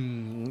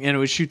boom, and it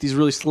would shoot these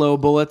really slow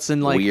bullets,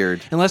 and like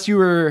Weird. Unless you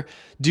were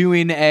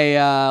doing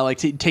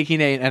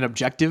taking an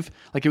objective,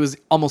 like it was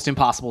almost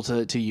impossible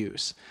to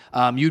use.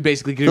 You'd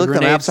basically get a feel like the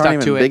grenade maps aren't stuck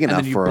even to it, big and then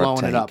enough you for a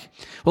blowing it up. tank.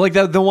 Well, like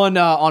the one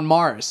on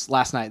Mars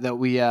last night that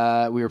we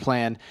were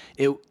playing,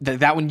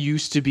 that one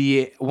used to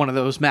be one of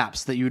those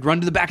maps that you would run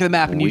to the back of the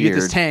map and you get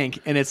this Weird. tank,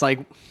 and it's like,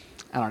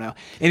 I don't know.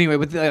 Anyway,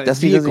 with the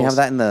Destiny vehicles,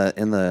 doesn't have that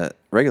in the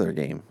regular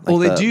game. Like well,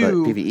 they the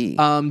do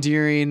PvE.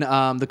 During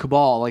the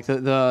Cabal, like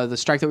the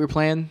strike that we were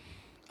playing.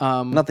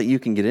 Not that you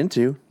can get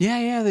into.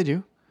 Yeah, they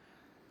do.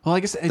 Well, I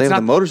guess it's They have not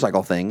the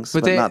motorcycle things,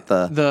 but they, not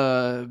the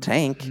the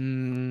tank.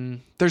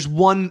 there's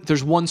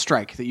one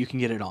strike that you can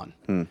get it on.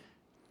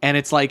 And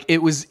it's like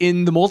it was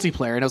in the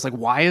multiplayer, and I was like,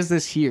 why is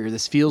this here?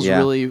 This feels Yeah.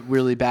 really,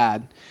 really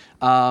bad.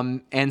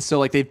 And so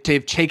like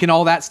they've taken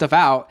all that stuff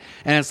out,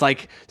 and it's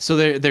like so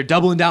they're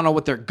doubling down on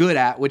what they're good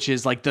at, which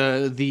is like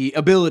the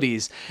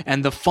abilities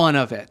and the fun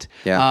of it,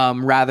 Yeah.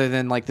 rather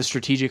than like the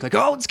strategic, like,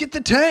 oh, let's get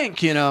the tank,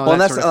 Well,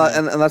 and that's sort of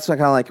thing. and that's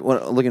kind of like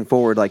looking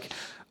forward. Like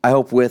I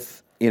hope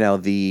with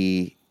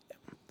the.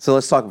 So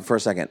let's talk for a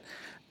second.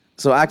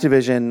 So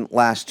Activision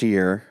last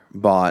year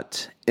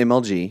bought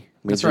MLG,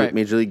 That's right.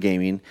 Major League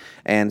Gaming,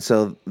 and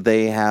so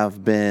they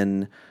have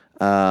been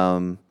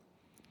kind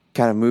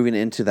of moving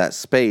into that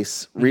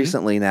space Mm-hmm.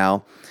 recently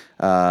now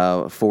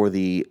for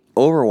the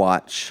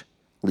Overwatch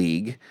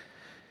League.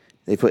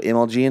 They put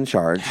MLG in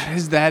charge.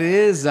 That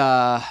is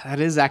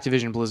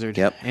Activision Blizzard.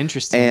 Yep.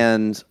 Interesting.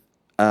 And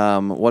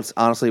what's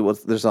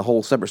there's a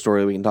whole separate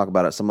story we can talk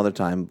about at some other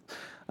time,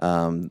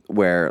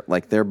 where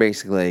like they're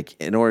basically like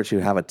in order to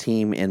have a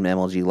team in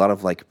MLG, a lot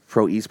of like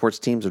pro esports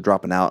teams are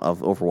dropping out of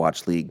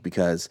Overwatch League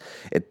because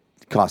it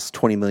costs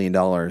 $20 million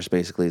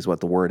basically is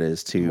what the word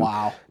is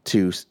Wow.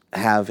 to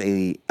have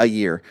a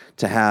year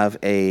to have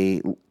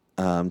a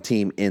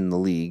team in the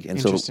league,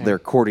 and so Interesting. they're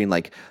courting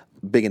like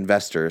big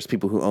investors,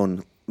 people who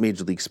own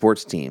major league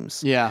sports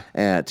teams, Yeah.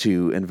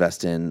 to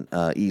invest in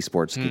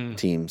esports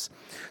teams.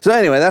 So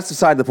anyway, that's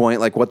beside the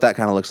point, like what that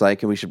kind of looks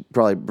like, and we should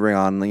probably bring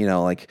on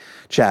like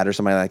Chad or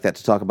somebody like that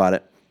to talk about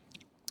it.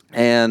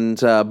 And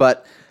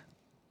but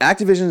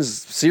Activision's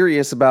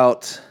serious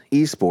about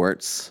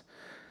esports.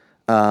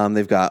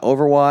 They've got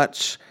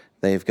Overwatch.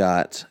 They've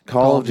got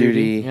Call of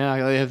Duty.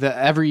 Yeah, they have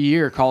every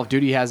year Call of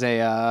Duty has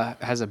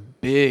a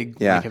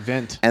big like,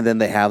 event. And then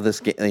they have this,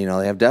 they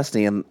have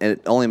Destiny, and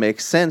it only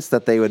makes sense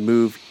that they would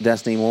move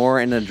Destiny more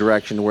in a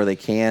direction where they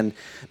can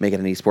make it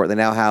an esport. They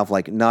now have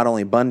like not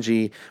only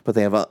Bungie, but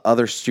they have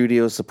other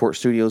support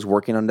studios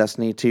working on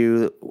Destiny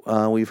too.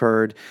 We've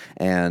heard,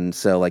 and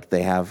so like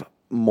they have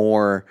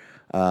more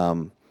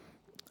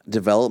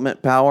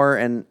development power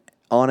and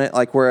on it,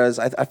 like whereas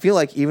I feel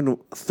like even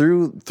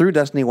through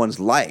Destiny 1's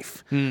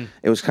life,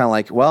 it was kind of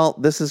like, well,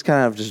 this is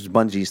kind of just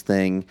Bungie's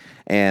thing,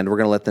 and we're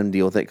gonna let them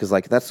deal with it because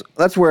like that's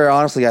where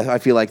honestly I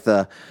feel like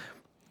the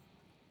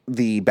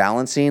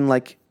balancing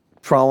like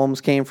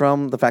problems came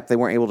from the fact they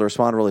weren't able to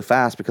respond really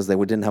fast because they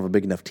didn't have a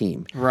big enough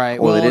team, Right.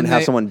 Or Well, they didn't and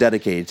have they- someone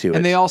dedicated to it.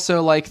 And they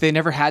also they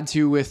never had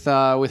to with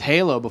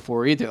Halo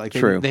before either. Like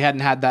True. they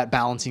hadn't had that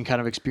balancing kind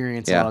of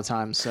experience a Yeah. lot of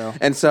times. So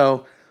And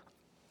so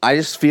I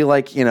just feel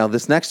like,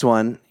 this next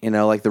one,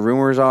 like the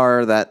rumors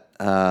are that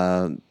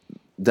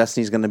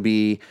Destiny's going to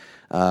be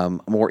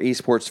more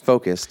esports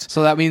focused.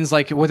 So that means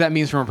like what that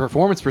means from a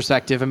performance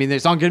perspective. I mean,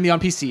 it's not going to be on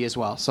PC as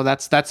well. So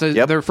that's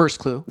their first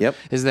clue. Yep.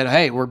 Is that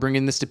hey, we're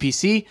bringing this to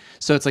PC.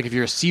 So it's like if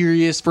you're a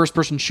serious first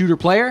person shooter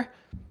player,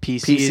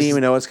 PC we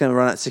know it's going to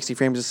run at 60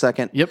 frames a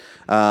second. Yep.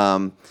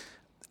 And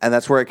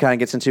that's where it kind of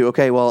gets into,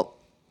 okay, well,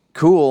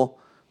 cool.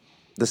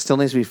 This still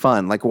needs to be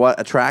fun. Like what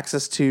attracts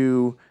us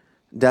to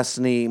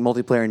Destiny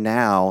multiplayer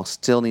now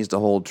still needs to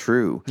hold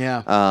true.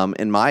 Yeah.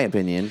 In my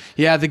opinion.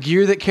 Yeah, the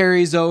gear that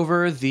carries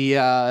over,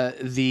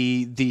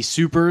 the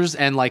supers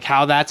and like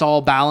how that's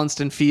all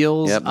balanced and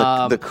feels. Yep.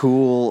 The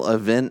cool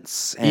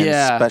events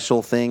and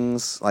special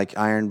things like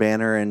Iron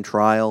Banner and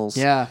Trials.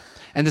 Yeah.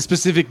 And the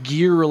specific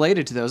gear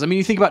related to those. I mean,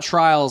 you think about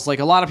Trials, like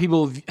a lot of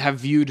people have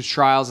viewed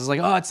Trials as like,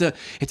 oh,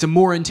 it's a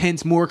more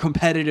intense, more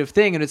competitive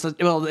thing, and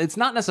it's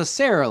not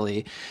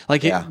necessarily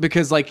like it,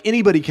 because like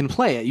anybody can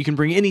play it. You can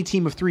bring any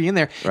team of 3 in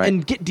there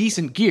and get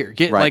decent gear,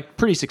 get like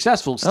pretty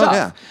successful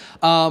stuff.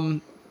 Oh, yeah.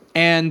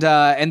 And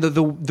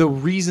the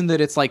reason that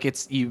it's like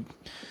you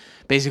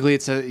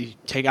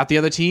take out the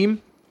other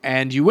team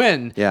and you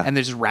win, and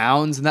there's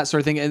rounds and that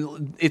sort of thing,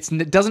 and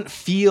it doesn't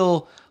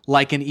feel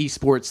like an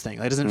esports thing.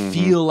 Like, it doesn't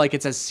feel like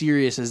it's as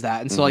serious as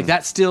that. And so like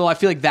that still, I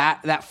feel like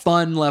that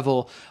fun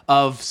level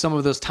of some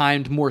of those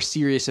timed more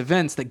serious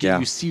events that give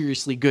you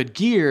seriously good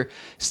gear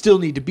still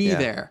need to be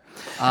there.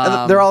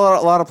 And there are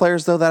a lot of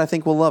players though that I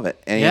think will love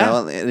it. And you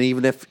know, and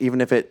even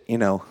if it, you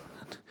know,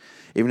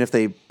 even if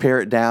they pare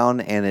it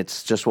down and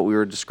it's just what we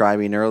were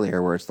describing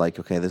earlier, where it's like,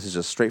 okay, this is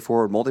just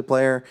straightforward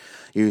multiplayer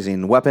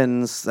using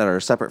weapons that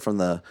are separate from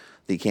the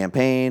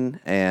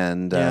campaign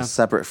and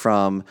separate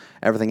from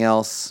everything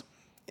else.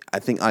 I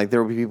think like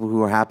there will be people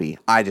who are happy.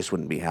 I just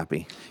wouldn't be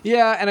happy.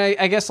 Yeah, and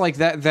I guess like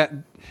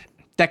that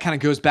kind of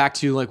goes back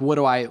to like what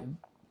do I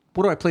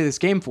play this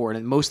game for?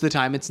 And most of the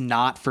time, it's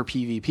not for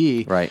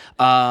PvP, right?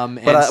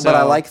 But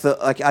I like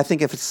I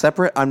think if it's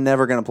separate, I'm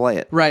never going to play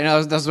it. Right. And I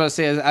was about to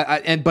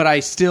say, but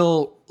I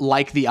still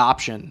like the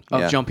option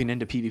of jumping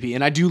into PvP,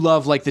 and I do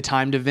love like the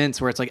timed events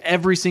where it's like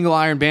every single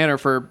Iron Banner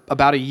for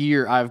about a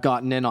year I've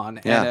gotten in on,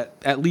 and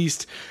at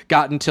least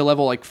gotten to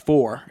level like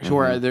 4, to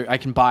where I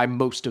can buy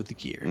most of the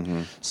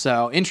gear.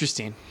 So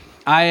interesting.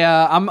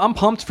 I'm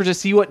pumped to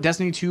see what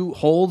Destiny 2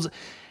 holds,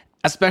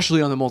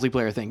 especially on the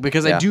multiplayer thing,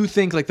 because I do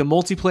think like the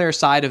multiplayer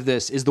side of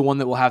this is the one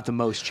that will have the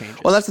most changes.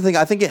 Well, that's the thing.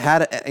 I think it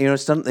had, you know,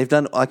 they've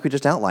done, like we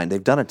just outlined,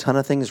 they've done a ton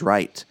of things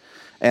right.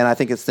 And I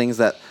think it's things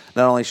that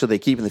not only should they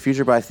keep in the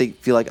future, but I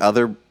feel like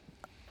other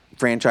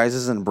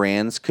franchises and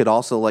brands could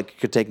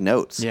take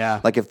notes. Yeah.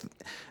 Like if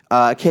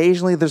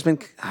occasionally there's been,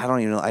 I don't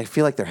even know, I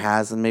feel like there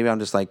has, and maybe I'm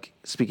just like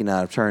speaking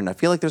out of turn. I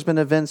feel like there's been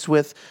events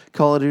with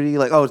Call of Duty,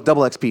 like, it's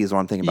double XP is what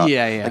I'm thinking about.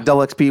 Yeah. Like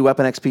double XP,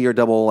 weapon XP, or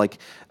double like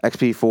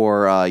XP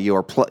for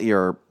your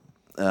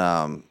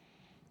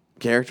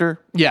character.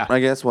 Yeah. I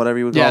guess, whatever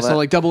you would call that. Yeah, so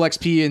like double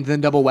XP and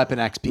then double weapon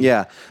XP.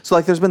 Yeah. So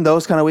like there's been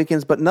those kind of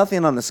weekends, but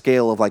nothing on the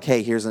scale of like,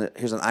 hey, here's an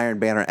Iron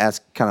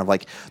Banner-esque kind of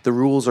like the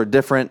rules are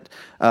different.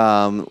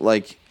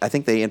 Like I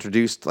think they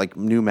introduced like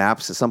new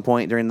maps at some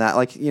point during that.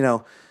 Like, you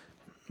know.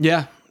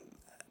 Yeah.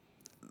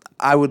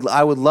 I would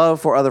love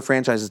for other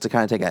franchises to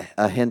kind of take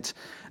a hint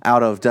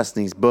out of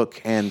Destiny's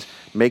book and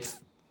mix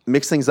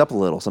things up a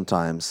little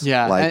sometimes.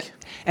 Yeah. Like,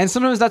 and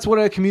sometimes that's what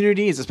a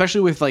community needs,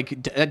 especially with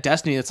like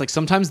Destiny. It's like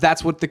sometimes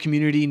that's what the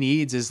community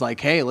needs is like,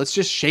 hey, let's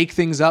just shake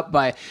things up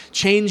by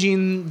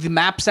changing the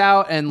maps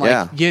out and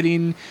like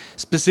getting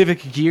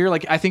specific gear.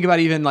 Like I think about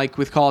even like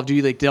with Call of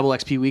Duty, like double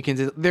XP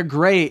weekends, they're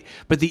great,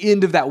 but the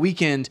end of that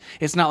weekend,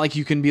 it's not like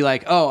you can be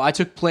like, oh, I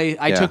took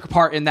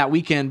part in that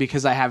weekend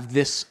because I have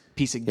this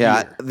piece of gear.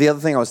 Yeah, the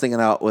other thing I was thinking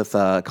about with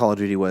Call of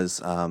Duty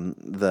was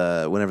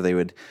whenever they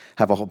would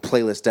have a whole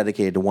playlist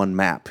dedicated to one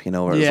map, you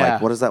know, where it's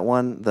like, what is that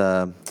one?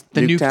 The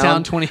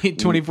Nuketown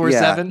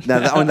 24/7.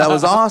 Yeah, that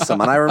was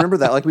awesome, and I remember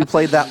that. Like we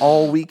played that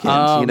all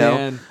weekend. You know,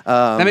 man.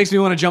 That makes me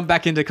want to jump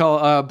back into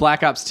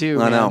Black Ops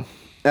 2. I know,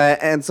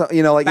 and so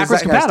you know, like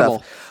backwards compatible. Kind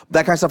of stuff.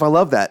 That kind of stuff, I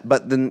love that.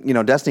 But then, you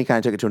know, Destiny kind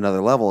of took it to another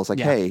level. It's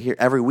like, hey, here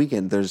every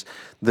weekend there's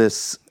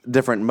this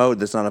different mode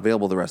that's not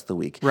available the rest of the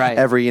week. Right.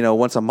 Every, you know,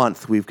 once a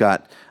month we've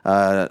got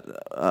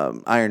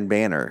Iron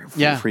Banner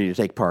for you to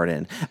take part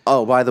in.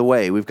 Oh, by the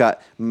way, we've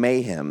got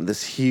Mayhem,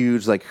 this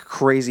huge, like,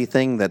 crazy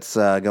thing that's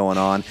going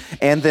on.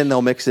 And then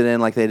they'll mix it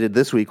in like they did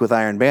this week with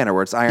Iron Banner,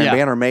 where it's Iron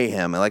Banner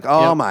Mayhem. And like,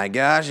 oh my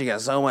gosh, you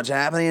got so much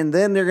happening. And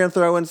then they're going to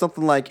throw in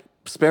something like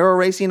Sparrow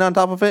Racing on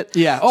top of it.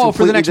 Yeah. Oh,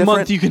 for the next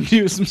month you can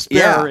do some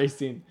Sparrow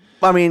Racing.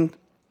 I mean,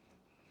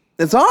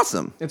 it's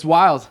awesome. It's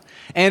wild.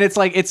 And it's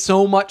like, it's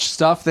so much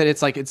stuff that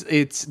it's like,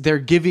 they're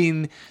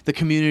giving the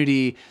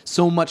community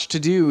so much to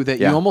do that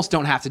you almost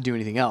don't have to do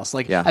anything else.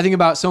 Like, I think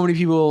about so many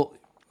people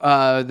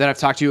that I've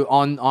talked to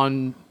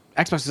on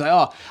Xbox. It's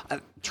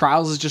like,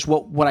 Trials is just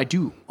what I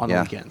do on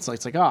the weekends. So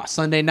it's like,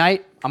 Sunday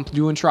night, I'm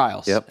doing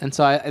Trials. Yep. And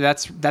so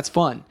that's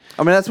fun.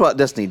 I mean, that's what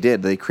Destiny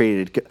did. They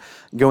created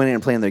going in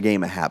and playing their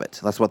game a habit.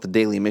 That's what the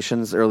daily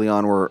missions early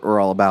on were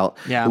all about.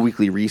 Yeah. The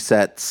weekly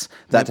resets,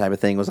 that type of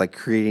thing was like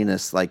creating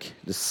this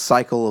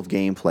cycle of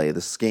gameplay,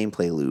 this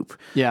gameplay loop.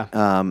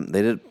 Yeah.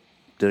 They did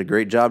did a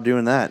great job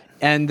doing that.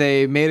 And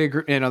they made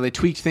they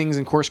tweaked things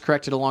and course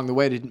corrected along the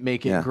way to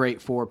make it Yeah.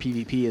 great for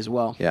PvP as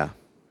well. Yeah.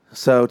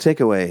 So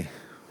takeaway,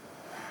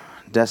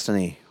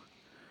 Destiny.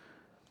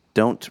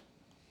 Don't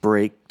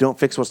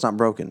fix what's not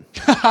broken.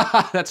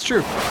 That's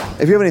true.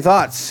 If you have any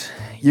thoughts,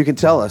 you can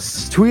tell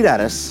us. Tweet at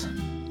us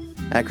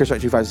at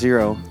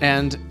ChrisWright250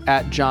 And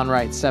at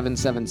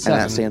JohnWright777. and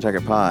at Stay on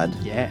Target Pod.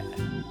 Yeah.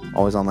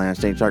 Always online at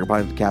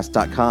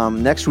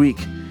StayOnTargetPodcast.com. Next week,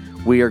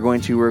 we are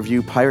going to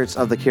review Pirates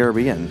of the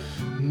Caribbean.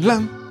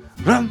 Rum,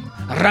 rum,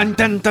 run,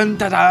 dun, dun,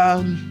 dun,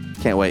 dun.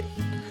 Can't wait.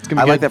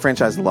 gonna I be like good. that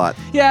franchise a lot.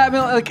 Yeah, I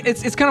mean, like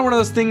it's kind of one of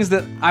those things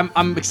that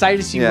I'm excited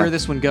to see Yeah. where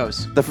this one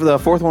goes. The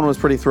fourth one was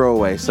pretty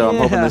throwaway, so I'm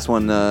hoping Yeah. this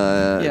one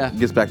Yeah.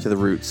 gets back to the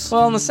roots.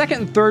 Well, and the second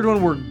and third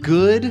one were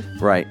good,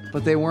 Right.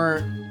 but they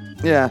weren't.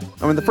 Yeah.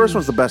 I mean, the first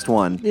one's the best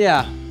one.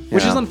 Yeah,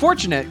 which Yeah. is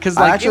unfortunate because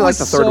I actually like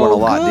the third one a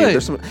lot, good.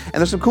 dude.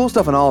 There's some cool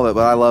stuff in all of it,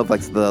 but I love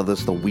like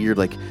the weird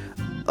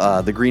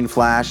the green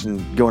flash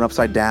and going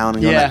upside down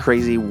and going Yeah. that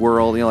crazy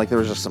world. You know, like there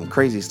was just some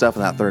crazy stuff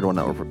in that third one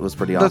that was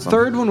pretty The awesome.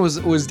 third one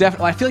was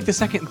definitely. I feel like the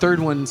second and third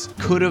ones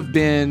could have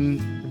been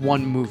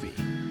one movie,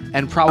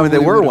 and I probably mean, they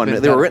would were have one. been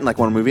They were better. written like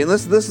one movie, and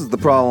this is the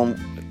problem.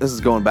 This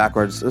is going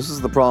backwards. This is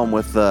the problem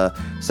with the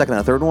second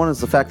and third one is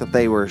the fact that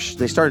they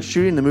started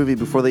shooting the movie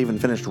before they even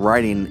finished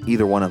writing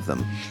either one of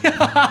them.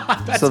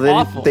 That's So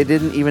awful. they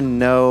didn't even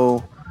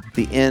know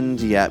the end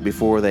yet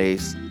before they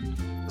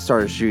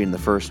started shooting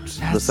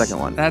the second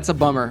one. That's a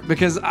bummer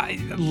because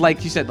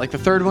like you said, like the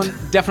third one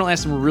definitely has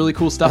some really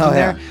cool stuff in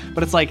yeah. there,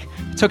 but it's like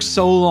it took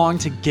so long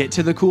to get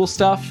to the cool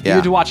stuff. You Yeah.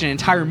 had to watch an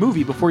entire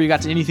movie before you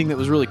got to anything that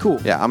was really cool.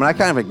 Yeah, I mean, I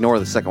kind of ignore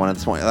the second one at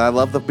this point. I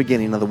love the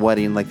beginning of the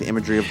wedding, like the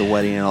imagery of the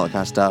wedding and all that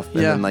kind of stuff.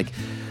 And Yeah. then like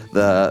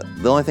the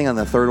only thing on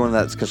the third one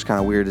that's just kind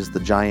of weird is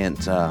the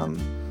giant,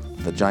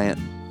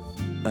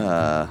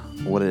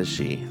 what is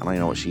she? I don't even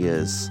know what she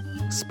is.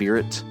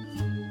 Spirit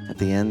at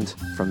the end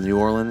from New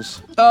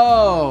Orleans,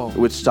 Oh,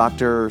 witch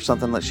doctor or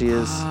something that she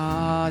is. dude,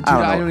 I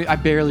don't know. I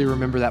barely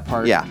remember that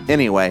part. Yeah.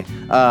 Anyway,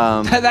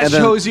 That and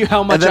shows you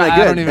how much and then I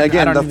don't even-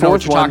 again, I don't the even know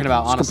what fourth you're one talking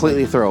about, is honestly.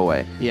 completely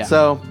throwaway. Yeah.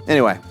 So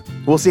anyway,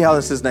 we'll see how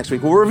this is next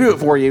week. We'll review it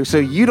for you, so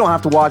you don't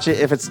have to watch it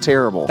if it's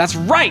terrible. That's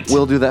right.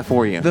 We'll do that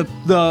for you.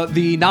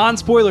 The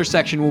non-spoiler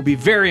section will be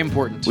very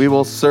important. We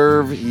will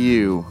serve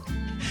you.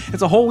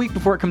 It's a whole week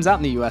before it comes out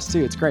in the U.S.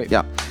 too. It's great.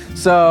 Yeah.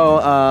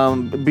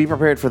 So be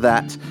prepared for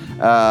that.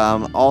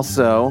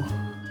 Also,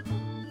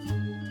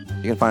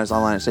 you can find us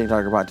online at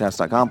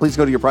StayTargetPodcast.com. Please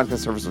go to your podcast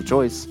service of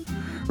choice.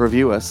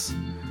 Review us.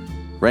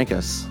 Rank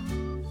us.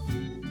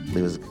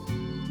 Leave us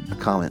a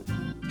comment.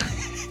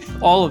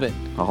 All of it.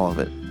 All of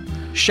it.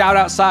 Shout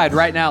outside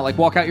right now. Like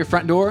walk out your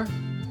front door,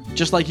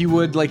 just like you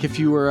would like if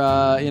you were,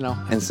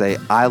 And say,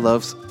 I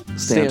love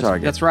Stay on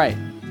Target. That's right.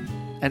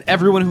 And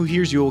everyone who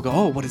hears you will go,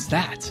 "Oh, what is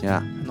that?"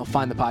 Yeah. And they'll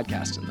find the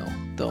podcast and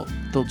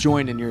they'll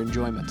join in your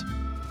enjoyment.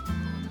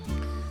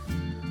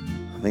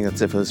 I think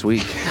that's it for this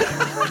week.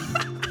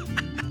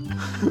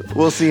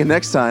 We'll see you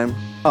next time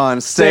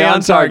on Stay on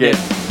target.